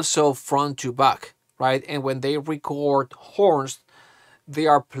 and also front to back, right? And when they record horns, they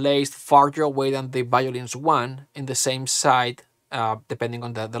are placed farther away than the violins one in the same side, depending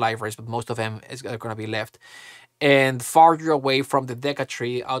on the libraries, but most of them is going to be left, and farther away from the Decca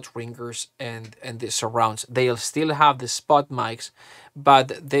tree, outringers, and the surrounds. They'll still have the spot mics,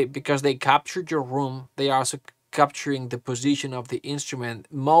 but because they captured your room, they are also capturing the position of the instrument.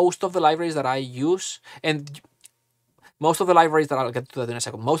 Most of the libraries that I use, and most of the libraries that I'll get to that in a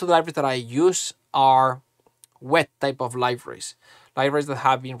second, most of the libraries that I use are wet type of libraries that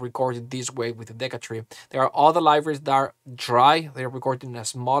have been recorded this way with the Decca tree. There are other libraries that are dry. They're recorded in a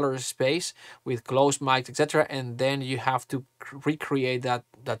smaller space with closed mics, etc. And then you have to recreate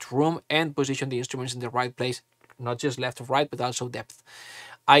that room and position the instruments in the right place, not just left or right, but also depth.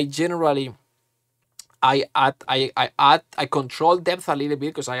 I generally I control depth a little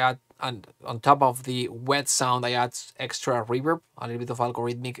bit, because I and on top of the wet sound, I add extra reverb, a little bit of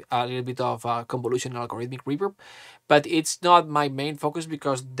algorithmic, a little bit of convolution algorithmic reverb. But it's not my main focus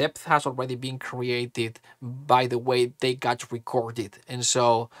because depth has already been created by the way they got recorded. And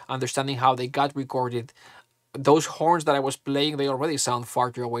so understanding how they got recorded, those horns that I was playing, they already sound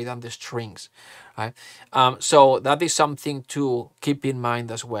farther away than the strings, right? So that is something to keep in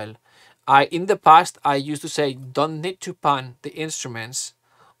mind as well. In the past, I used to say, don't need to pan the instruments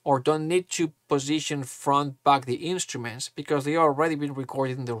or don't need to position front back the instruments because they already been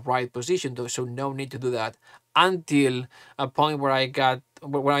recorded in the right position, so no need to do that, until a point where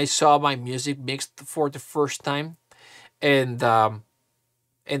I saw my music mixed for the first time, and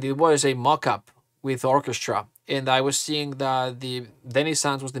it was a mock-up with orchestra, and I was seeing that the Dennis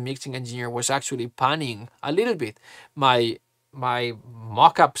Sands was the mixing engineer, was actually panning a little bit my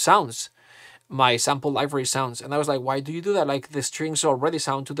mock-up sounds, my sample library sounds, and I was like, why do you do that? Like the strings already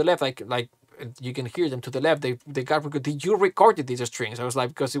sound to the left, like you can hear them to the left. They got recorded. Did you recorded these strings? I was like,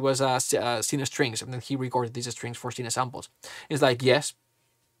 because it was Cine strings, and then he recorded these strings for Cine samples. It's like, yes,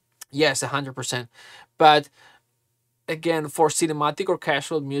 100%, but again, for cinematic or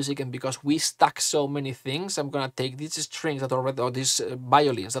casual music, and because we stack so many things, I'm gonna take these strings that already, or these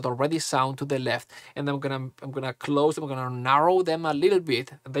violins that already sound to the left, and I'm gonna close them. I'm gonna narrow them a little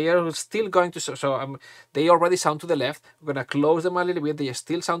bit. They are still going to they already sound to the left. I'm gonna close them a little bit. They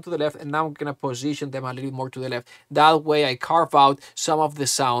still sound to the left, and now I'm gonna position them a little more to the left. That way, I carve out some of the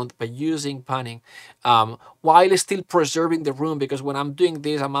sound by using panning, while still preserving the room, because when I'm doing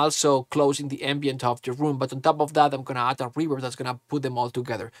this, I'm also closing the ambient of the room. But on top of that, I'm gonna add a reverb that's gonna put them all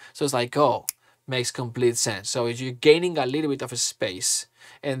together. So it's like, oh, makes complete sense. So if you're gaining a little bit of a space,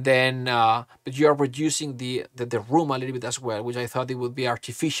 and then but you're reducing the room a little bit as well, which I thought it would be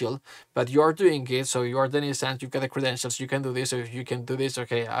artificial, but you're doing it. So you are doing a sense, you get the credentials, you can do this, or if you can do this,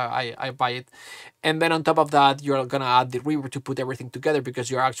 okay, I buy it. And then on top of that, you're gonna add the reverb to put everything together, because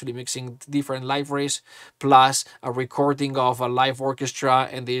you're actually mixing different libraries plus a recording of a live orchestra,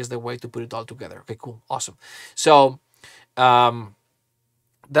 and this is the way to put it all together. Okay, cool, awesome. So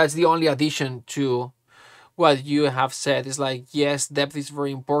that's the only addition to what you have said. Is like, yes, depth is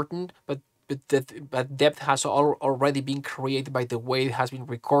very important, but depth has already been created by the way it has been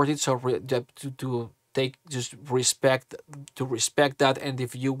recorded. So to take just respect that, and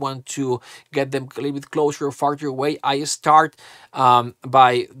if you want to get them a little bit closer or farther away, I start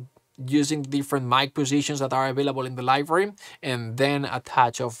by using different mic positions that are available in the library, and then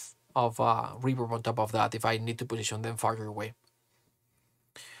attach of reverb on top of that if I need to position them farther away.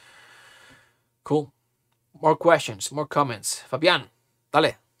 Cool. More questions, more comments. Fabián,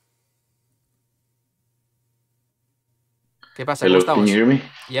 dale. ¿Qué pasa? Hello, can you hear me?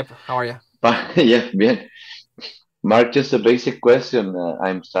 Yep, how are you? Yeah, bien. Mark, just a basic question.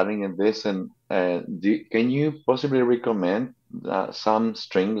 I'm starting in this, and can you possibly recommend some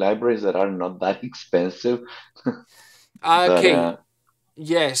string libraries that are not that expensive? Okay.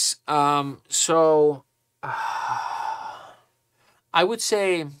 Yes. So I would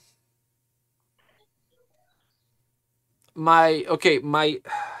say my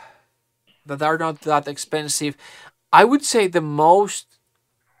that are not that expensive. I would say the most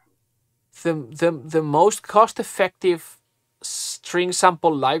cost effective string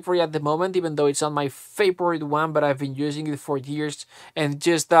sample library at the moment, even though it's not my favorite one, but I've been using it for years, and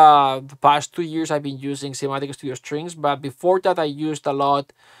just the past 2 years I've been using Cinematic Studio Strings. But before that, I used a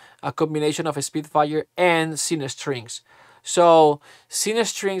lot a combination of a Spitfire and Cine Strings. So Cine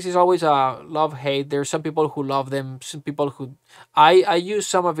Strings is always a love-hate. There's some people who love them, some people who I use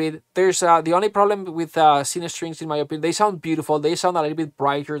some of it. There's the only problem with Cine Strings, in my opinion, they sound beautiful. They sound a little bit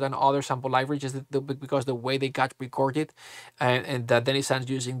brighter than other sample libraries, just because the way they got recorded, and that Dennis Sands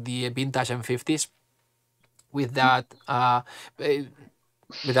using the vintage M50s with that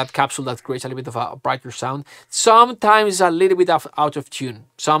capsule that creates a little bit of a brighter sound. Sometimes a little bit of out of tune.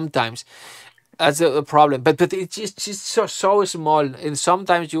 Sometimes. That's a problem, but it's just so small, and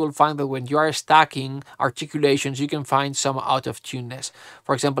sometimes you will find that when you are stacking articulations, you can find some out of tuneness.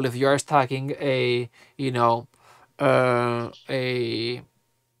 For example, if you are stacking like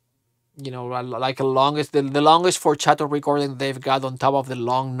the longest for chatter recording they've got on top of the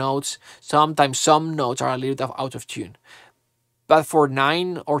long notes, sometimes some notes are a little bit out of tune. But for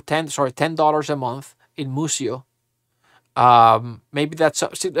 $10 a month in Museo, maybe that's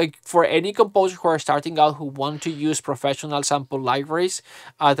like for any composer who are starting out who want to use professional sample libraries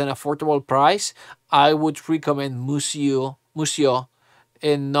at an affordable price, I would recommend Museo,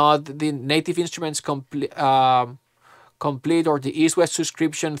 and not the Native Instruments complete or the East West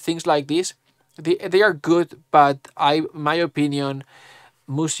subscription, things like this. They are good, but my opinion,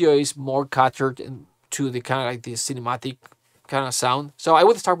 Musio is more catered to the kind of like the cinematic kind of sound. So I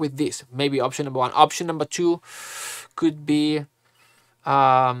would start with this, maybe option number one. Option number two could be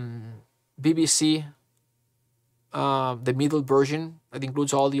BBC, the middle version that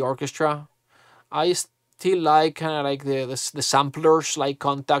includes all the orchestra. I still like kind of like the samplers like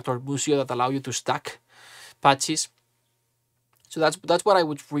Contact or Musio that allow you to stack patches. So that's what I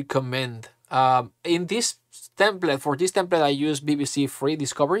would recommend. In this template, for this template, I use BBC Free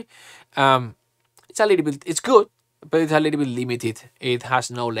Discovery. It's a little bit, it's good, but it's a little bit limited. It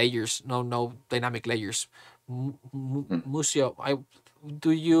has no layers, no dynamic layers. Musio,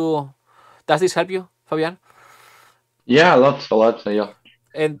 does this help you, Fabian? Yeah, lots, a lot. Yeah.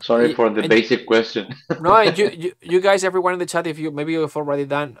 And sorry for the basic question. No, and you guys, everyone in the chat, if you've already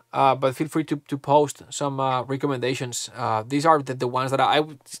done, but feel free to post some recommendations. These are the ones that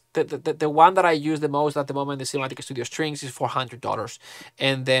the one that I use the most at the moment. The Cinematic Studio Strings is $400,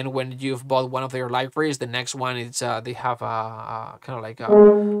 and then when you've bought one of their libraries, the next one is they have a kind of like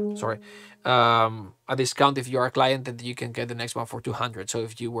a discount if you are a client, and you can get the next one for $200. So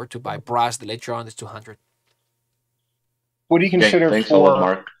if you were to buy brass later on, it's $200. What do you consider thanks for a lot,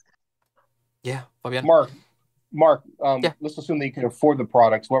 Mark? Yeah, Fabian. Mark, yeah. Let's assume that you can afford the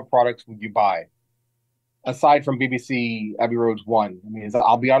products. What products would you buy? Aside from BBC Abbey Roads 1, I mean, is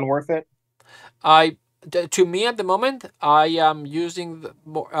Albion worth it? To me at the moment, I am using the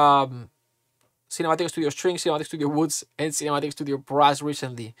Cinematic Studio Strings, Cinematic Studio Woods, and Cinematic Studio Brass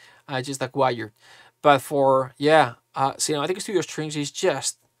recently. I just acquired. But for, Cinematic Studio Strings is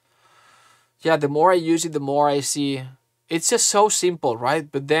just, the more I use it, the more I see. It's just so simple, right?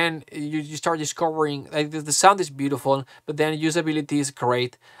 But then you start discovering, like, the sound is beautiful, but then usability is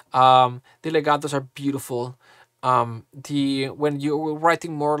great. The legatos are beautiful. When you're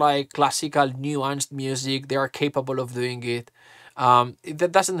writing more like classical, nuanced music, they are capable of doing it.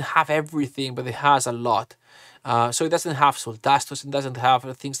 That doesn't have everything, but it has a lot. So it doesn't have soltastos, it doesn't have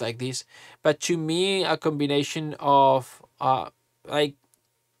things like this. But to me, a combination of like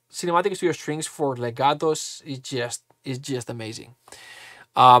Cinematic Studio Strings for legatos is just amazing.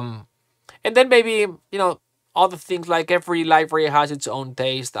 And then maybe, other things, like every library has its own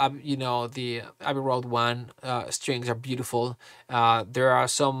taste. The Abbey Road 1 strings are beautiful. There are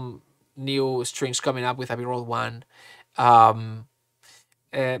some new strings coming up with Abbey Road 1. But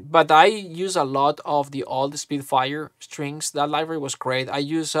I use a lot of the old Spitfire strings. That library was great. I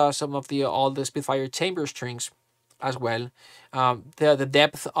use some of the old Spitfire chamber strings as well. The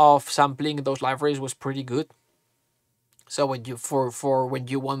depth of sampling in those libraries was pretty good. So when you when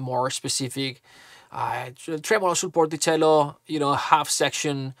you want more specific tremolo supporticello, half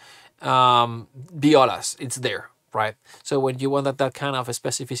section violas, it's there, right? So when you want that kind of a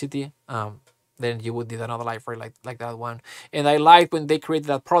specificity, then you would need another library like that one. And I like when they created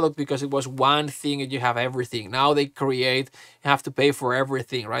that product, because it was one thing and you have everything. Now they you have to pay for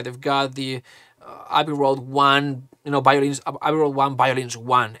everything, right? They've got the Abbey Road 1, violins, Abbey Road 1 violins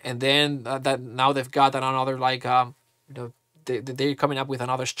 1, and then that now they've got another they're coming up with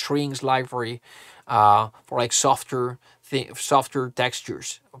another strings library for like softer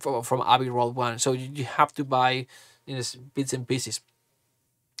textures from Abbey Road 1. So you have to buy bits and pieces,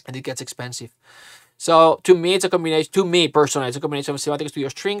 and it gets expensive. So to me, it's a combination. To me personally, it's a combination of Cinematic Studio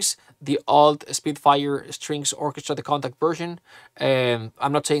Strings, the old Spitfire Strings Orchestra, the Contact version.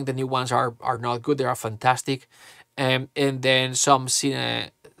 I'm not saying the new ones are not good; they are fantastic. And then some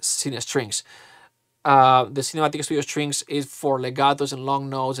Cine Strings. The Cinematic Studio Strings is for legatos and long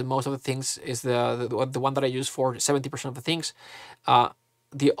notes, and most of the things is the one that I use for 70% of the things.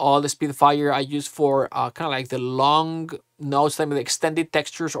 The old Spitfire I use for kind of like the long notes, like the extended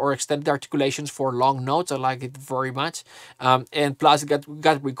textures or extended articulations for long notes. I like it very much. And plus it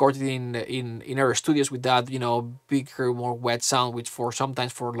got recorded in our studios with that, bigger, more wet sound, which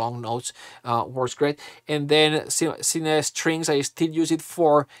sometimes for long notes works great. And then Cine Strings, I still use it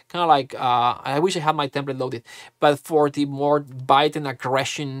for kind of like, I wish I had my template loaded, but for the more bite and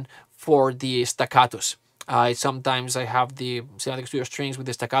aggression for the staccatos. Sometimes I have the Cinematic Studio Strings with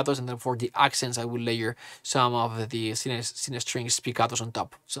the staccatos, and then for the accents I will layer some of the Cine Strings spiccatos on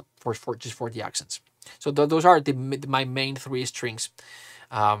top, so for the accents. So those are my main three strings,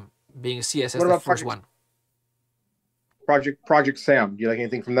 being CSS the first one. Project Sam, do you like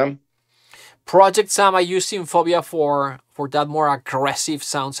anything from them? Project Sam, I use Symphobia for that more aggressive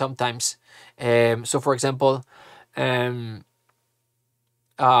sound sometimes. So for example,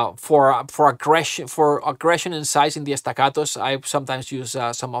 for aggression and size in the staccatos, I sometimes use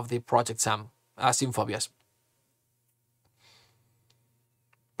some of the Project Sam Symphobias.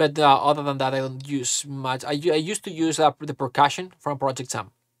 But other than that, I don't use much. I used to use the percussion from Project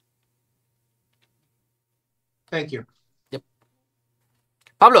Sam. Thank you. Yep.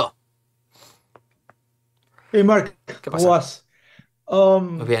 Pablo. Hey, Mark. ¿Qué How pasa? was?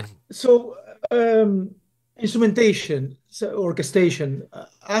 Muy bien. So, instrumentation, so orchestration.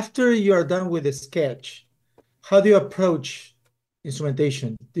 After you are done with the sketch, how do you approach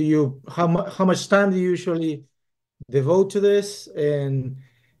instrumentation? How much time do you usually devote to this, and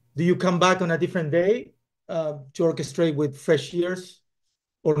do you come back on a different day to orchestrate with fresh ears,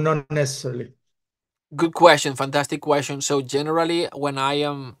 or not necessarily? Good question, fantastic question. So generally, when I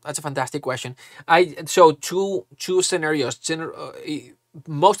am, that's a fantastic question. Two scenarios.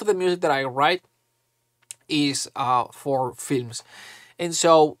 Most of the music that I write is for films, and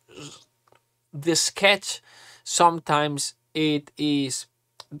so the sketch sometimes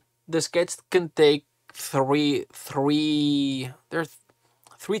the sketch can take there's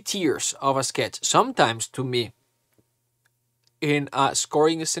three tiers of a sketch. Sometimes, to me, in a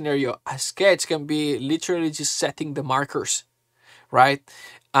scoring scenario, a sketch can be literally just setting the markers, right?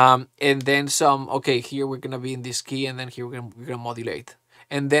 And then some, okay, here we're gonna be in this key, and then here we're gonna modulate,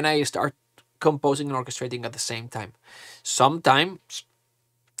 and then I start composing and orchestrating at the same time. Sometimes,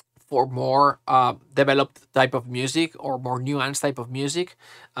 for more developed type of music or more nuanced type of music,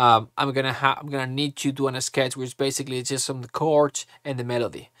 I'm gonna need to do a sketch which basically just some chords and the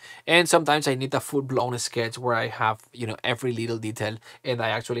melody. And sometimes I need a full blown sketch where I have every little detail, and I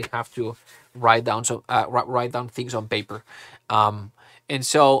actually have to write down things on paper. And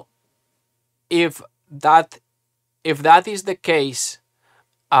so if that is the case,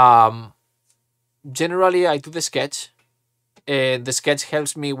 generally I do the sketch. The sketch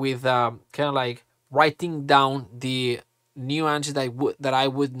helps me with kind of like writing down the nuances that I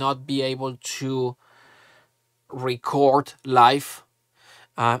would not be able to record live,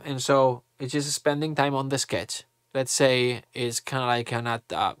 and so it's just spending time on the sketch. Let's say it's kind of like an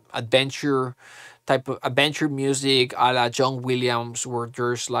adventure type of adventure music, a la John Williams, where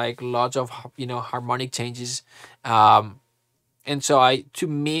there's like lots of harmonic changes. And so I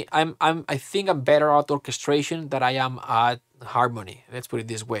think I'm better at orchestration than I am at harmony. Let's put it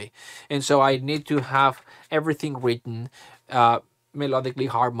this way. And so I need to have everything written melodically,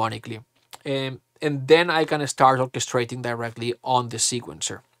 harmonically, and then I can start orchestrating directly on the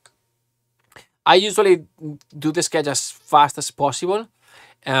sequencer. I usually do the sketch as fast as possible.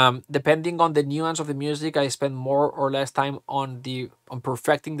 Depending on the nuance of the music, I spend more or less time on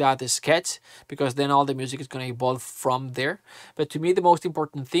perfecting that sketch, because then all the music is going to evolve from there. But to me, the most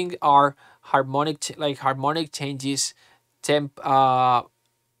important thing are harmonic changes, tempo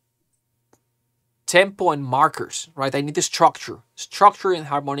and markers, right? I need the structure and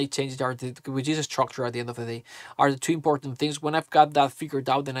harmonic changes which is a structure at the end of the day, are the two important things. When I've got that figured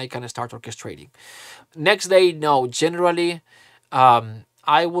out, then I can start orchestrating. Next day, no, generally,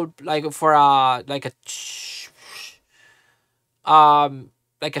 I would like for like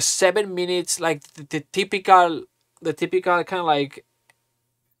a 7 minutes, like the typical kind of like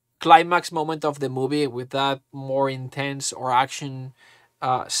climax moment of the movie, with that more intense or action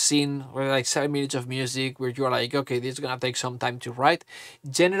scene, where like 7 minutes of music where you're like, okay, this is gonna take some time to write.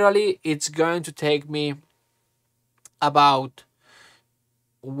 Generally, it's going to take me about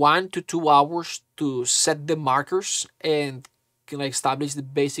 1 to 2 hours to set the markers and can establish the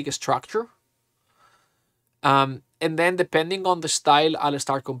basic structure. And then depending on the style, I'll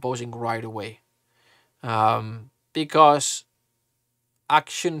start composing right away. Because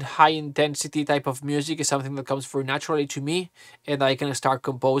action, high intensity type of music is something that comes very naturally to me, and I can start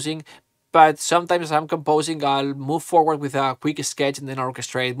composing. But sometimes as I'm composing, I'll move forward with a quick sketch and then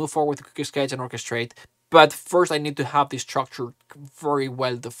orchestrate, move forward with a quick sketch and orchestrate. But first I need to have the structure very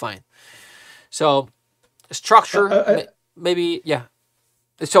well defined. So structure, maybe, yeah.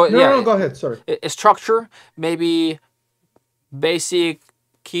 So no, go ahead. Sorry. A structure, maybe basic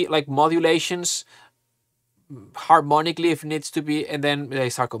key like modulations, harmonically if needs to be, and then they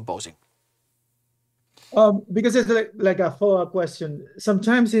start composing. Because it's like a follow-up question.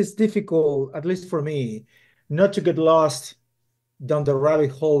 Sometimes it's difficult, at least for me, not to get lost down the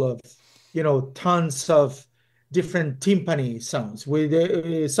rabbit hole of tons of different timpani sounds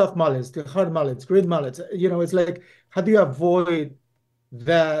with soft mullets, the hard mullets, grid mullets. It's like, how do you avoid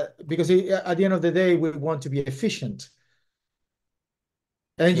that? Because at the end of the day, we want to be efficient.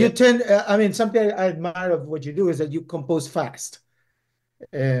 And you tend, something I admire of what you do is that you compose fast,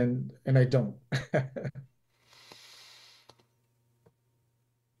 and I don't.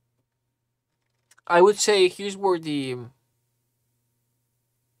 I would say here's where it's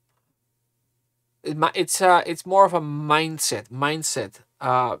more of a mindset.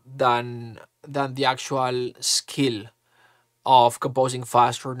 than the actual skill of composing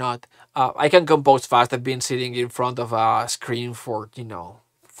fast or not. I can compose fast. I've been sitting in front of a screen for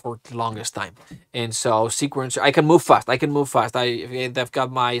for the longest time, and so sequence I can move fast. I've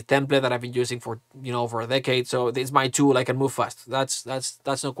got my template that I've been using for over a decade. So it's my tool. I can move fast. That's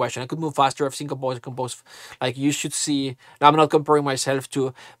no question. I could move faster. I've seen composers compose like you should see. Now, I'm not comparing myself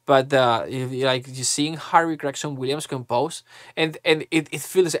to, but if like you seeing Harry Gregson Williams compose, and it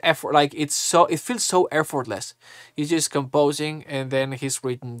feels effort like it feels so effortless. He's just composing, and then he's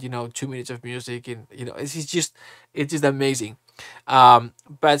written 2 minutes of music, and it's just amazing.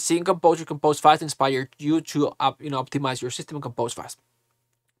 But seeing composer compose fast inspired you to optimize your system and compose fast.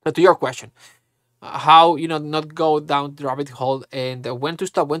 But to your question, how not go down the rabbit hole, and when to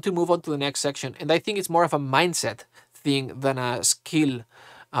stop, when to move on to the next section. And I think it's more of a mindset thing than a skill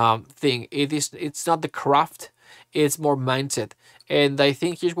thing. It's not the craft, it's more mindset. And I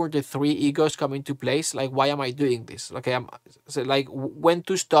think here's where the three egos come into place. Like, why am I doing this? Okay, so like when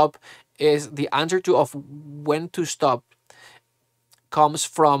to stop is the answer to of when to stop comes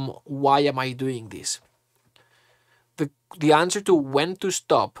from why am I doing this? The answer to when to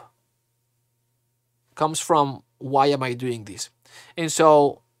stop comes from why am I doing this? And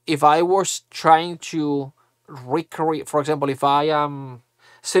so if I was trying to recreate, for example, if I am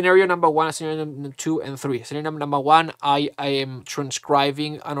scenario number one, scenario number two, and three. Scenario number one, I am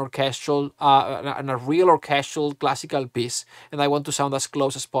transcribing an orchestral, a real orchestral classical piece, and I want to sound as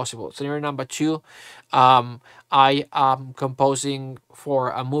close as possible. Scenario number two, I am composing for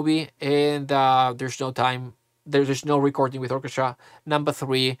a movie, and there's no time. There's no recording with orchestra. Number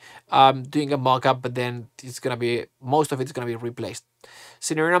three, doing a mock-up, but then most of it's gonna be replaced.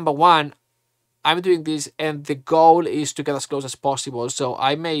 Scenario number one, I'm doing this, and the goal is to get as close as possible. So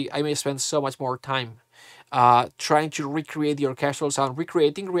I may spend so much more time trying to recreate the orchestral sound.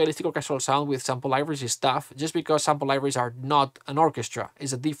 Recreating realistic orchestral sound with sample libraries is tough, just because sample libraries are not an orchestra.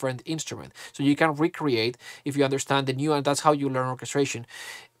 It's a different instrument. So you can recreate if you understand the nuance. That's how you learn orchestration.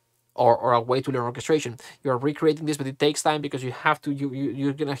 Or a way to learn orchestration. You're recreating this, but it takes time because you have to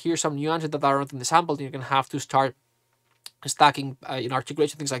you're gonna hear some nuances that aren't in the sample. You're gonna have to start stacking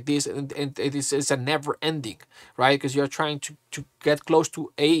articulation, things like this, and it's a never ending, right? Because you're trying to get close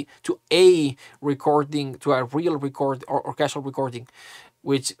to a recording, to a real record or orchestral recording,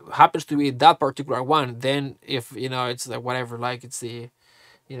 which happens to be that particular one. Then if it's like whatever, like it's the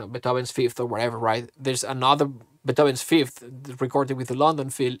Beethoven's Fifth or whatever, right? There's another Beethoven's Fifth recorded with the London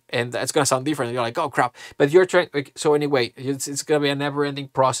feel, and it's gonna sound different. You're like, oh crap! But you're trying. So anyway, it's gonna be a never-ending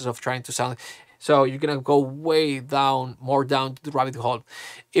process of trying to sound. So you're gonna go more down to the rabbit hole.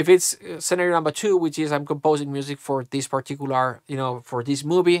 If it's scenario number two, which is I'm composing music for this particular, for this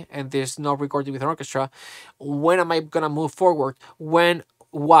movie, and there's no recording with an orchestra, when am I gonna move forward?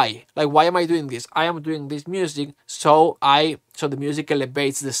 Why? Like, why am I doing this? I am doing this music so the music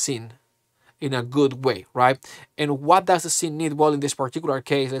elevates the scene in a good way, right? And what does the scene need? Well, in this particular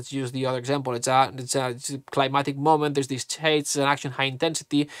case, let's use the other example. It's a climatic moment. There's these shades, an action, high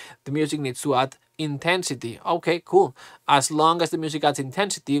intensity. The music needs to add intensity. Okay, cool. As long as the music adds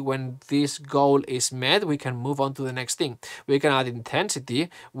intensity, when this goal is met, we can move on to the next thing. We can add intensity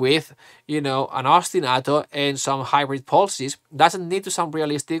with an ostinato and some hybrid pulses. Doesn't need to sound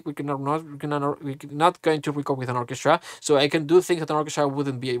realistic. We're not going to record with an orchestra, so I can do things that an orchestra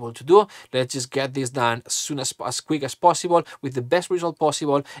wouldn't be able to do. Let's just get this done as quick as possible with the best result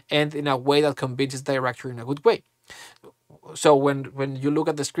possible, and in a way that convinces the director in a good way. So when you look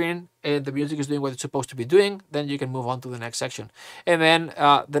at the screen and the music is doing what it's supposed to be doing, then you can move on to the next section. And then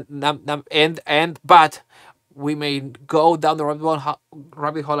but we may go down the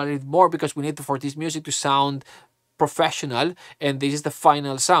rabbit hole a little more, because we need for this music to sound professional, and this is the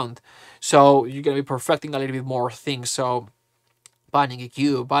final sound. So you're gonna be perfecting a little bit more things. So panning,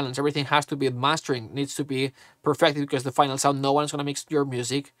 EQ, balance, everything has to be mastering, needs to be perfected, because the final sound, no one's gonna mix your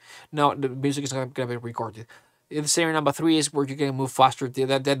music. No, the music is not gonna be recorded. In scenario number three is where you can move faster.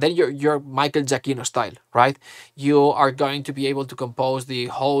 Then you're Michael Giacchino style, right? You are going to be able to compose the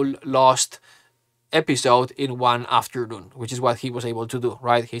whole Lost episode in one afternoon, which is what he was able to do,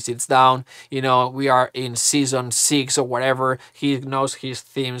 right? He sits down, we are in season 6 or whatever. He knows his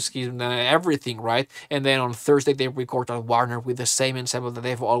themes, everything, right? And then on Thursday they record at Warner with the same ensemble that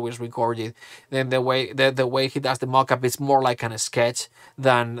they've always recorded. Then the way he does the mock-up, it's more like a sketch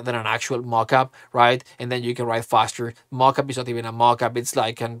than an actual mock-up, right? And then you can write faster. Mock-up is not even a mock-up, it's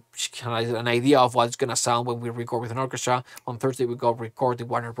like an idea of what it's gonna sound when we record with an orchestra. On Thursday we go record the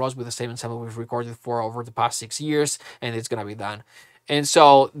Warner Bros. With the same ensemble we've recorded for over the past 6 years, and it's gonna be done. And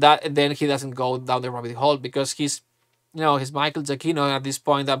so then he doesn't go down the rabbit hole, because he's you know, his Michael Giacchino. At this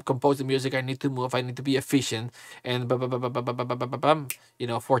point, I'm composing music. I need to move. I need to be efficient. And you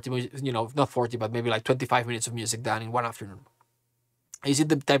know, 40, you know, not 40, but maybe like 25 minutes of music done in one afternoon. Is it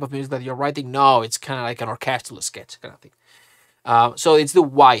the type of music that you're writing? No, it's kind of like an orchestral sketch kind of thing. So it's the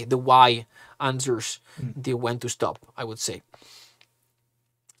why. The why answers the when to stop, I would say.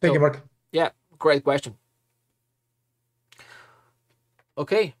 Thank you, Mark. Yeah, great question.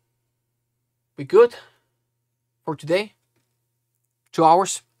 Okay, we good for today? 2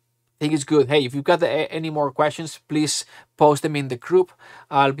 hours? I think it's good. Hey, if you've got any more questions, please post them in the group.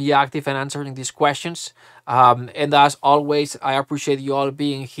 I'll be active and answering these questions. And as always, I appreciate you all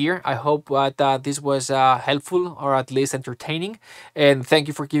being here. I hope that this was helpful or at least entertaining. And thank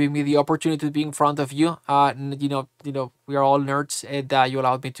you for giving me the opportunity to be in front of you. You know, we are all nerds, and you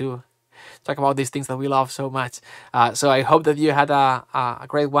allowed me to talk about these things that we love so much. So I hope that you had a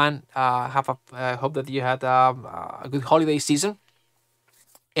great one. Hope that you had a good holiday season.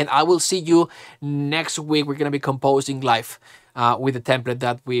 And I will see you next week. We're going to be composing live with the template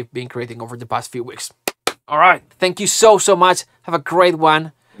that we've been creating over the past few weeks. All right. Thank you so much. Have a great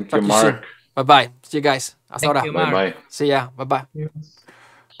one. Thank you, Mark. Bye-bye. See you guys. Hasta ahora. Bye-bye. See ya. Bye-bye. Yes.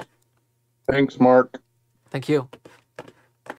 Thanks, Mark. Thank you.